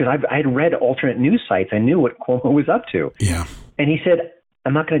mean, because I had read alternate news sites. I knew what Cuomo was up to. Yeah. And he said,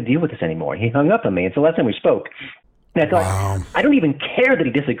 I'm not going to deal with this anymore. He hung up on me. It's the last time we spoke. And I thought, wow. I don't even care that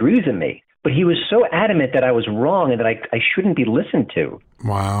he disagrees with me. But he was so adamant that I was wrong and that I shouldn't be listened to.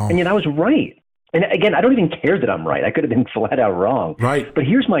 Wow. And yet I was right. And again, I don't even care that I'm right. I could have been flat out wrong. Right. But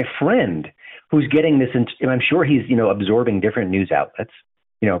here's my friend who's getting this, and I'm sure he's, absorbing different news outlets.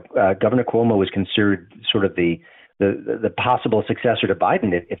 Governor Cuomo was considered sort of the possible successor to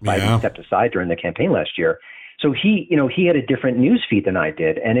Biden if Biden stepped aside during the campaign last year. So he had a different news feed than I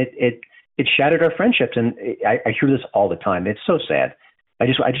did, and it shattered our friendships. And I hear this all the time. It's so sad. I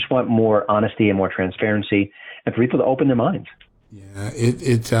just want more honesty and more transparency, and for people to open their minds. Yeah,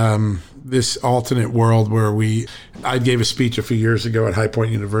 this alternate world where I gave a speech a few years ago at High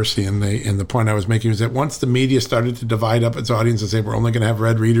Point University, and the point I was making was that once the media started to divide up its audience and say we're only going to have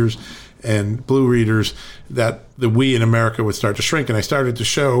red readers and blue readers, that the we in America would start to shrink. And I started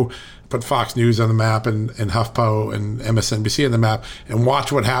to put Fox News on the map and HuffPo and MSNBC on the map and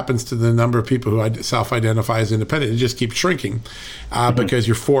watch what happens to the number of people who self-identify as independent. It just keeps shrinking because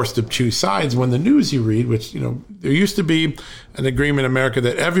you're forced to choose sides when the news you read, which, there used to be an agreement in America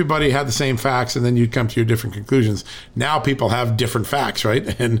that everybody had the same facts and then you'd come to your different conclusions. Now people have different facts,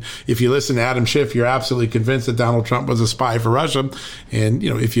 right? And if you listen to Adam Schiff, you're absolutely convinced that Donald Trump was a spy for Russia. And,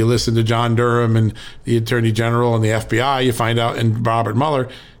 if you listen to John Durham and the Attorney General and the FBI, you find out, and Robert Mueller,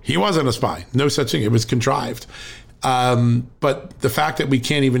 he wasn't a spy. No such thing. It was contrived. But the fact that we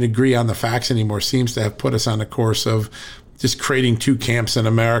can't even agree on the facts anymore seems to have put us on a course of just creating two camps in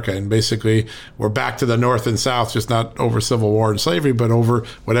America. And basically, we're back to the North and South, just not over Civil War and slavery, but over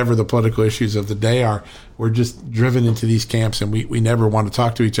whatever the political issues of the day are. We're just driven into these camps, and we never want to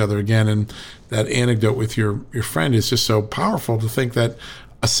talk to each other again. And that anecdote with your friend is just so powerful to think that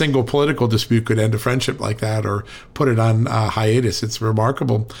a single political dispute could end a friendship like that or put it on hiatus. It's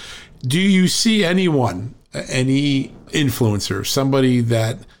remarkable. Do you see anyone, any influencer, somebody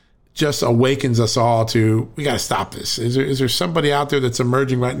that just awakens us all to, we got to stop this? Is there somebody out there that's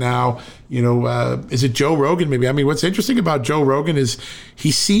emerging right now? Is it Joe Rogan maybe? I mean, what's interesting about Joe Rogan is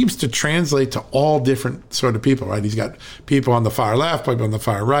he seems to translate to all different sort of people, right? He's got people on the far left, people on the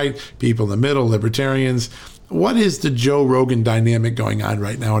far right, people in the middle, libertarians. What is the Joe Rogan dynamic going on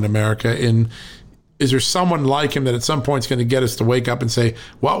right now in America? And is there someone like him that at some point is going to get us to wake up and say,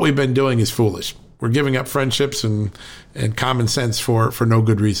 what we've been doing is foolish? We're giving up friendships and common sense for no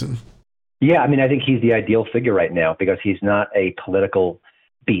good reason. Yeah, I mean, I think he's the ideal figure right now because he's not a political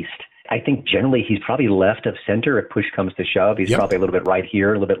beast. I think generally he's probably left of center if push comes to shove. He's probably a little bit right here,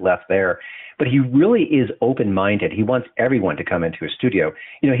 a little bit left there. But he really is open-minded. He wants everyone to come into his studio.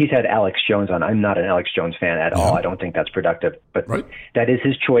 He's had Alex Jones on. I'm not an Alex Jones fan at all. I don't think that's productive. But that is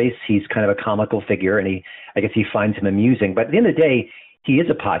his choice. He's kind of a comical figure, and I guess he finds him amusing. But at the end of the day, he is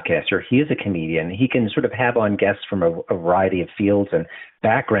a podcaster. He is a comedian. He can sort of have on guests from a variety of fields and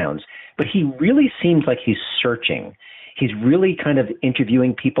backgrounds. But he really seems like he's searching. He's really kind of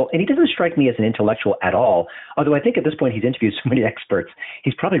interviewing people, and he doesn't strike me as an intellectual at all, although I think at this point he's interviewed so many experts,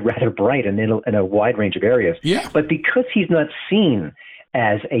 he's probably rather bright in a wide range of areas. Yeah. But because he's not seen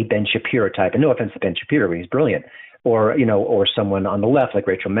as a Ben Shapiro type, and no offense to Ben Shapiro, but he's brilliant, or someone on the left like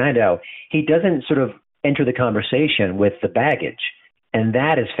Rachel Maddow, he doesn't sort of enter the conversation with the baggage, and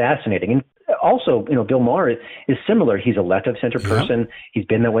that is fascinating. And also, Bill Maher is similar. He's a left-of-center person. He's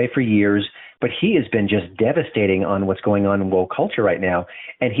been that way for years. But he has been just devastating on what's going on in woke culture right now.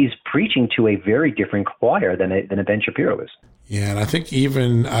 And he's preaching to a very different choir than a Ben Shapiro is. Yeah, and I think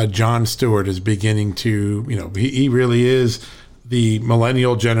even Jon Stewart is beginning to, he really is the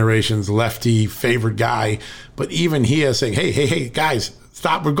millennial generation's lefty favorite guy. But even he is saying, hey, guys,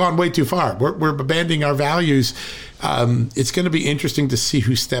 stop. We're gone way too far. We're abandoning our values. It's going to be interesting to see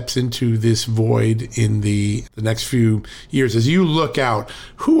who steps into this void in the next few years. As you look out,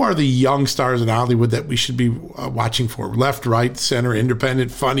 who are the young stars in Hollywood that we should be watching for? Left, right, center,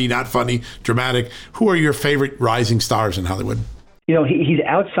 independent, funny, not funny, dramatic. Who are your favorite rising stars in Hollywood? He's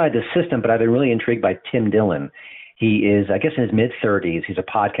outside the system, but I've been really intrigued by Tim Dillon. He is, I guess, in his mid-30s. He's a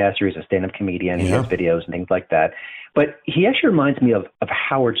podcaster. He's a stand-up comedian. He has videos and things like that. But he actually reminds me of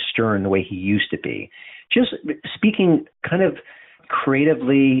Howard Stern the way he used to be. Just speaking kind of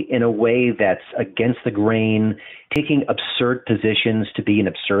creatively in a way that's against the grain, taking absurd positions to be an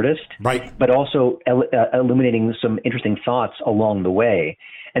absurdist, right? But also illuminating some interesting thoughts along the way.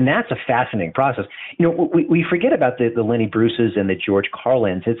 And that's a fascinating process. We forget about the Lenny Bruces and the George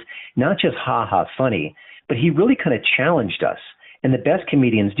Carlins. It's not just ha-ha funny, but he really kind of challenged us. And the best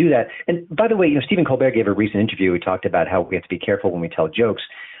comedians do that. And by the way, Stephen Colbert gave a recent interview. He talked about how we have to be careful when we tell jokes.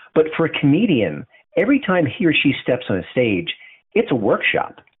 But for a comedian, every time he or she steps on a stage, it's a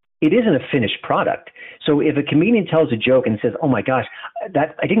workshop. It isn't a finished product. So if a comedian tells a joke and says, oh my gosh,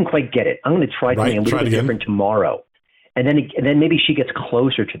 I didn't quite get it. I'm going to try something a little bit different tomorrow. And then maybe she gets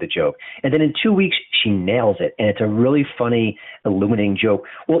closer to the joke. And then in 2 weeks, she nails it. And it's a really funny, illuminating joke.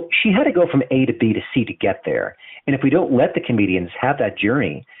 Well, she had to go from A to B to C to get there. And if we don't let the comedians have that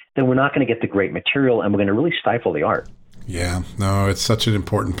journey, then we're not going to get the great material, and we're going to really stifle the art. Yeah, no, it's such an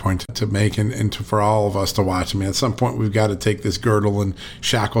important point to make and for all of us to watch. I mean, at some point, we've got to take this girdle and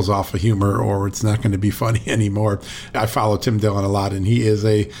shackles off of humor, or it's not going to be funny anymore. I follow Tim Dillon a lot, and he is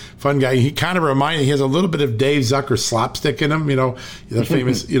a fun guy. He kind of he has a little bit of Dave Zucker slapstick in him, the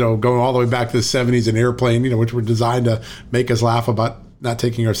famous, going all the way back to the 70s and Airplane, which were designed to make us laugh about not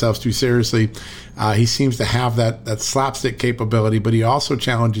taking ourselves too seriously. He seems to have that slapstick capability, but he also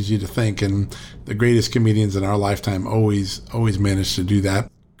challenges you to think, and the greatest comedians in our lifetime always manage to do that.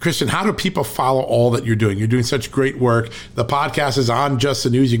 Christian, how do people follow all that you're doing? You're doing such great work. The podcast is on Just the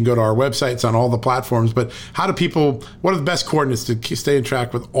News. You can go to our website. It's on all the platforms. But what are the best coordinates to stay in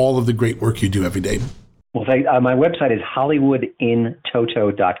track with all of the great work you do every day? Well, my website is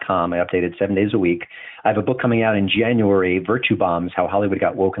hollywoodintoto.com. I update it 7 days a week. I have a book coming out in January, Virtue Bombs, How Hollywood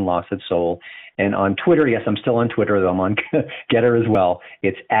Got Woke and Lost Its Soul. And on Twitter, yes, I'm still on Twitter, though I'm on Getter as well.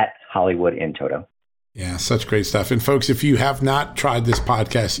 It's at hollywoodintoto. Yeah, such great stuff. And folks, if you have not tried this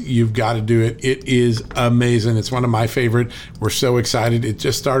podcast, you've got to do it. It is amazing. It's one of my favorite. We're so excited. It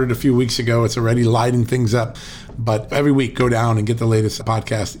just started a few weeks ago. It's already lighting things up. But every week, go down and get the latest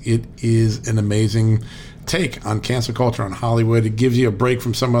podcast. It is an amazing take on cancel culture, on Hollywood. It gives you a break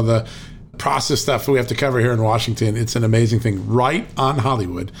from some of the process stuff that we have to cover here in Washington. It's an amazing thing. Right on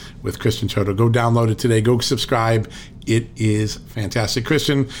Hollywood with Christian Choteau. Go download it today. Go subscribe. It is fantastic.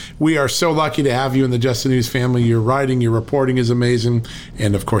 Christian, we are so lucky to have you in the Just the News family. Your writing, your reporting is amazing.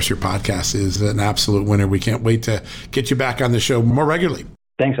 And of course, your podcast is an absolute winner. We can't wait to get you back on the show more regularly.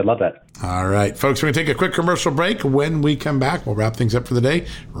 Thanks. I love that. All right, folks, we're going to take a quick commercial break. When we come back, we'll wrap things up for the day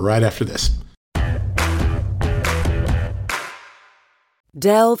right after this.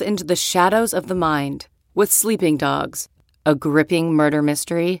 Delve into the shadows of the mind with Sleeping Dogs, a gripping murder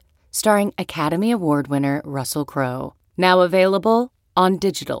mystery starring Academy Award winner Russell Crowe. Now available on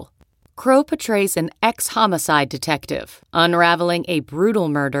digital. Crowe portrays an ex-homicide detective unraveling a brutal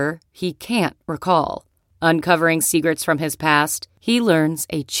murder he can't recall. Uncovering secrets from his past, he learns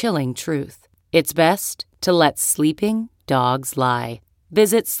a chilling truth. It's best to let sleeping dogs lie.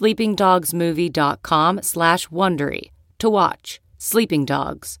 Visit sleepingdogsmovie.com/Wondery to watch Sleeping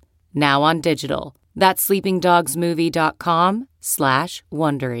Dogs, now on digital. That's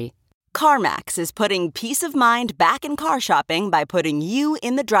sleepingdogsmovie.com/Wondery. CarMax is putting peace of mind back in car shopping by putting you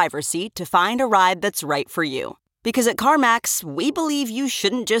in the driver's seat to find a ride that's right for you. Because at CarMax, we believe you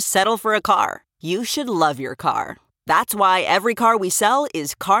shouldn't just settle for a car. You should love your car. That's why every car we sell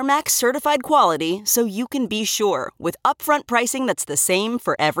is CarMax certified quality, so you can be sure with upfront pricing that's the same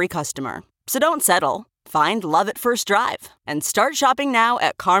for every customer. So don't settle. Find love at first drive and start shopping now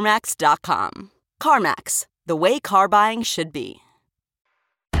at CarMax.com. CarMax, the way car buying should be.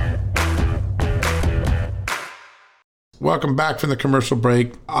 Welcome back from the commercial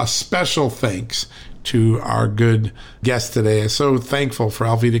break. A special thanks to our good guest today. I'm so thankful for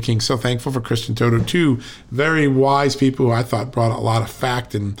Alveda King, so thankful for Christian Toto, two very wise people who I thought brought a lot of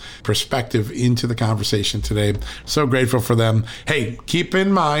fact and perspective into the conversation today. So grateful for them. Hey, keep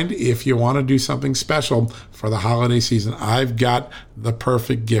in mind, if you want to do something special for the holiday season, I've got the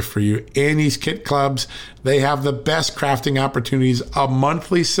perfect gift for you. Annie's Kit Clubs. They have the best crafting opportunities. A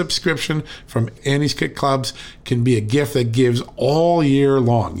monthly subscription from Annie's Kit Clubs can be a gift that gives all year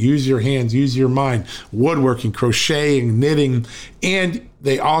long. Use your hands, use your mind. Woodworking, crocheting, knitting, and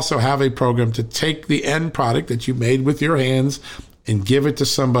they also have a program to take the end product that you made with your hands and give it to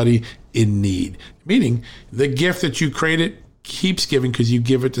somebody in need. Meaning the gift that you created keeps giving because you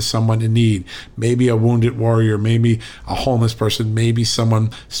give it to someone in need. Maybe a wounded warrior, maybe a homeless person, maybe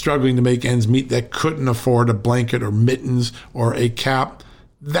someone struggling to make ends meet that couldn't afford a blanket or mittens or a cap.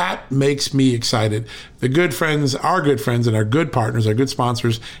 That makes me excited. The good friends, our good friends and our good partners, our good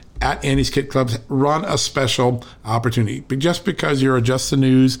sponsors at Annie's Kit Clubs run a special opportunity. But just because you're a Just the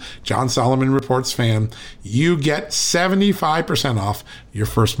News, John Solomon Reports fan, you get 75% off your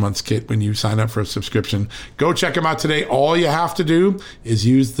first month's kit when you sign up for a subscription. Go check them out today. All you have to do is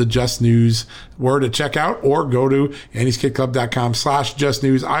use the Just News word at checkout or go to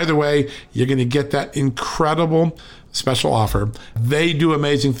annieskitclub.com/justnews. Either way, you're going to get that incredible special offer. They do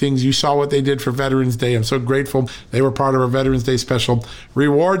amazing things. You saw what they did for Veterans Day. I'm so grateful they were part of our Veterans Day special.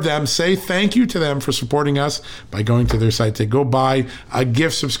 Reward them. Say thank you to them for supporting us by going to their site to go buy a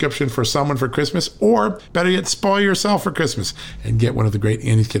gift subscription for someone for Christmas, or better yet, spoil yourself for Christmas and get one of the great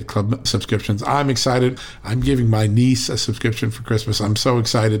Annie's Kit Club subscriptions. I'm excited. I'm giving my niece a subscription for Christmas. I'm so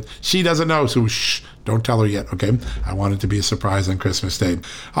excited. She doesn't know, so shh. Don't tell her yet, okay? I want it to be a surprise on Christmas Day.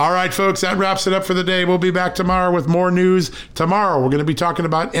 All right, folks, that wraps it up for the day. We'll be back tomorrow with more news. Tomorrow, we're going to be talking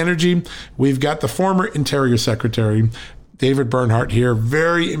about energy. We've got the former Interior Secretary, David Bernhardt, here.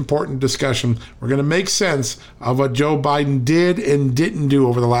 Very important discussion. We're going to make sense of what Joe Biden did and didn't do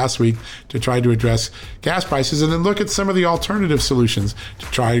over the last week to try to address gas prices, and then look at some of the alternative solutions to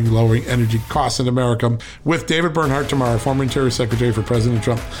try lowering energy costs in America with David Bernhardt tomorrow, former Interior Secretary for President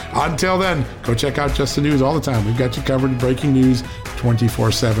Trump. Until then, go check out Just the News all the time. We've got you covered in breaking news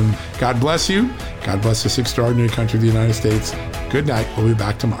 24/7. God bless you. God bless this extraordinary country of the United States. Good night. We'll be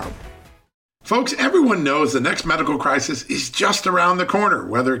back tomorrow. Folks, everyone knows the next medical crisis is just around the corner,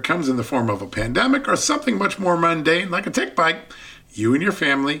 whether it comes in the form of a pandemic or something much more mundane like a tick bite. You and your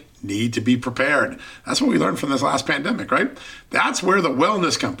family need to be prepared. That's what we learned from this last pandemic, right? That's where the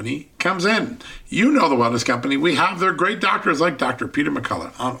Wellness Company comes in. You know the Wellness Company. We have their great doctors like Dr. Peter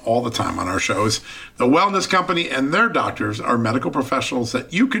McCullough on all the time on our shows. The Wellness Company and their doctors are medical professionals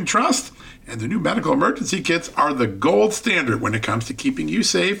that you can trust, and the new medical emergency kits are the gold standard when it comes to keeping you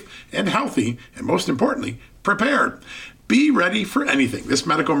safe and healthy, and most importantly, prepared. Be ready for anything. This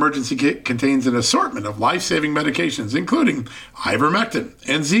medical emergency kit contains an assortment of life-saving medications, including ivermectin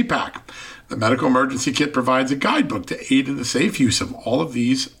and Z-Pak. The medical emergency kit provides a guidebook to aid in the safe use of all of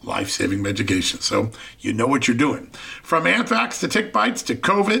these life-saving medications, so you know what you're doing. From anthrax to tick bites to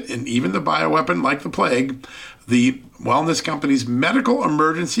COVID and even the bioweapon like the plague, the Wellness Company's medical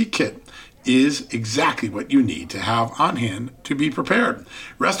emergency kit is exactly what you need to have on hand to be prepared.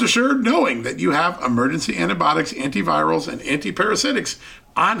 Rest assured knowing that you have emergency antibiotics, antivirals, and antiparasitics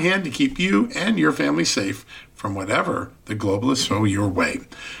on hand to keep you and your family safe from whatever the globalists throw your way.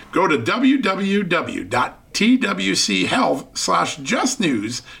 Go to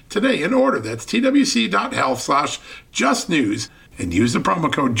www.twchealth/justnews today and order. That's twc.health/justnews and use the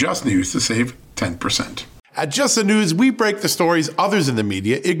promo code JUSTNEWS to save 10%. At Just the News, we break the stories others in the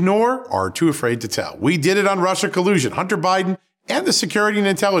media ignore or are too afraid to tell. We did it on Russia collusion, Hunter Biden, and the security and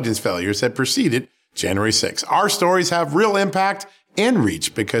intelligence failures that preceded January 6th. Our stories have real impact and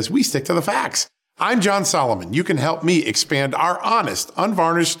reach because we stick to the facts. I'm John Solomon. You can help me expand our honest,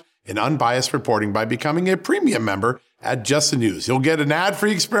 unvarnished, and unbiased reporting by becoming a premium member at Just the News. You'll get an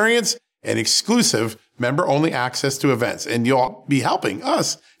ad-free experience and exclusive member-only access to events, and you'll be helping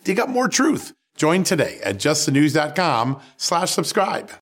us dig up more truth. Join today at justthenews.com/subscribe.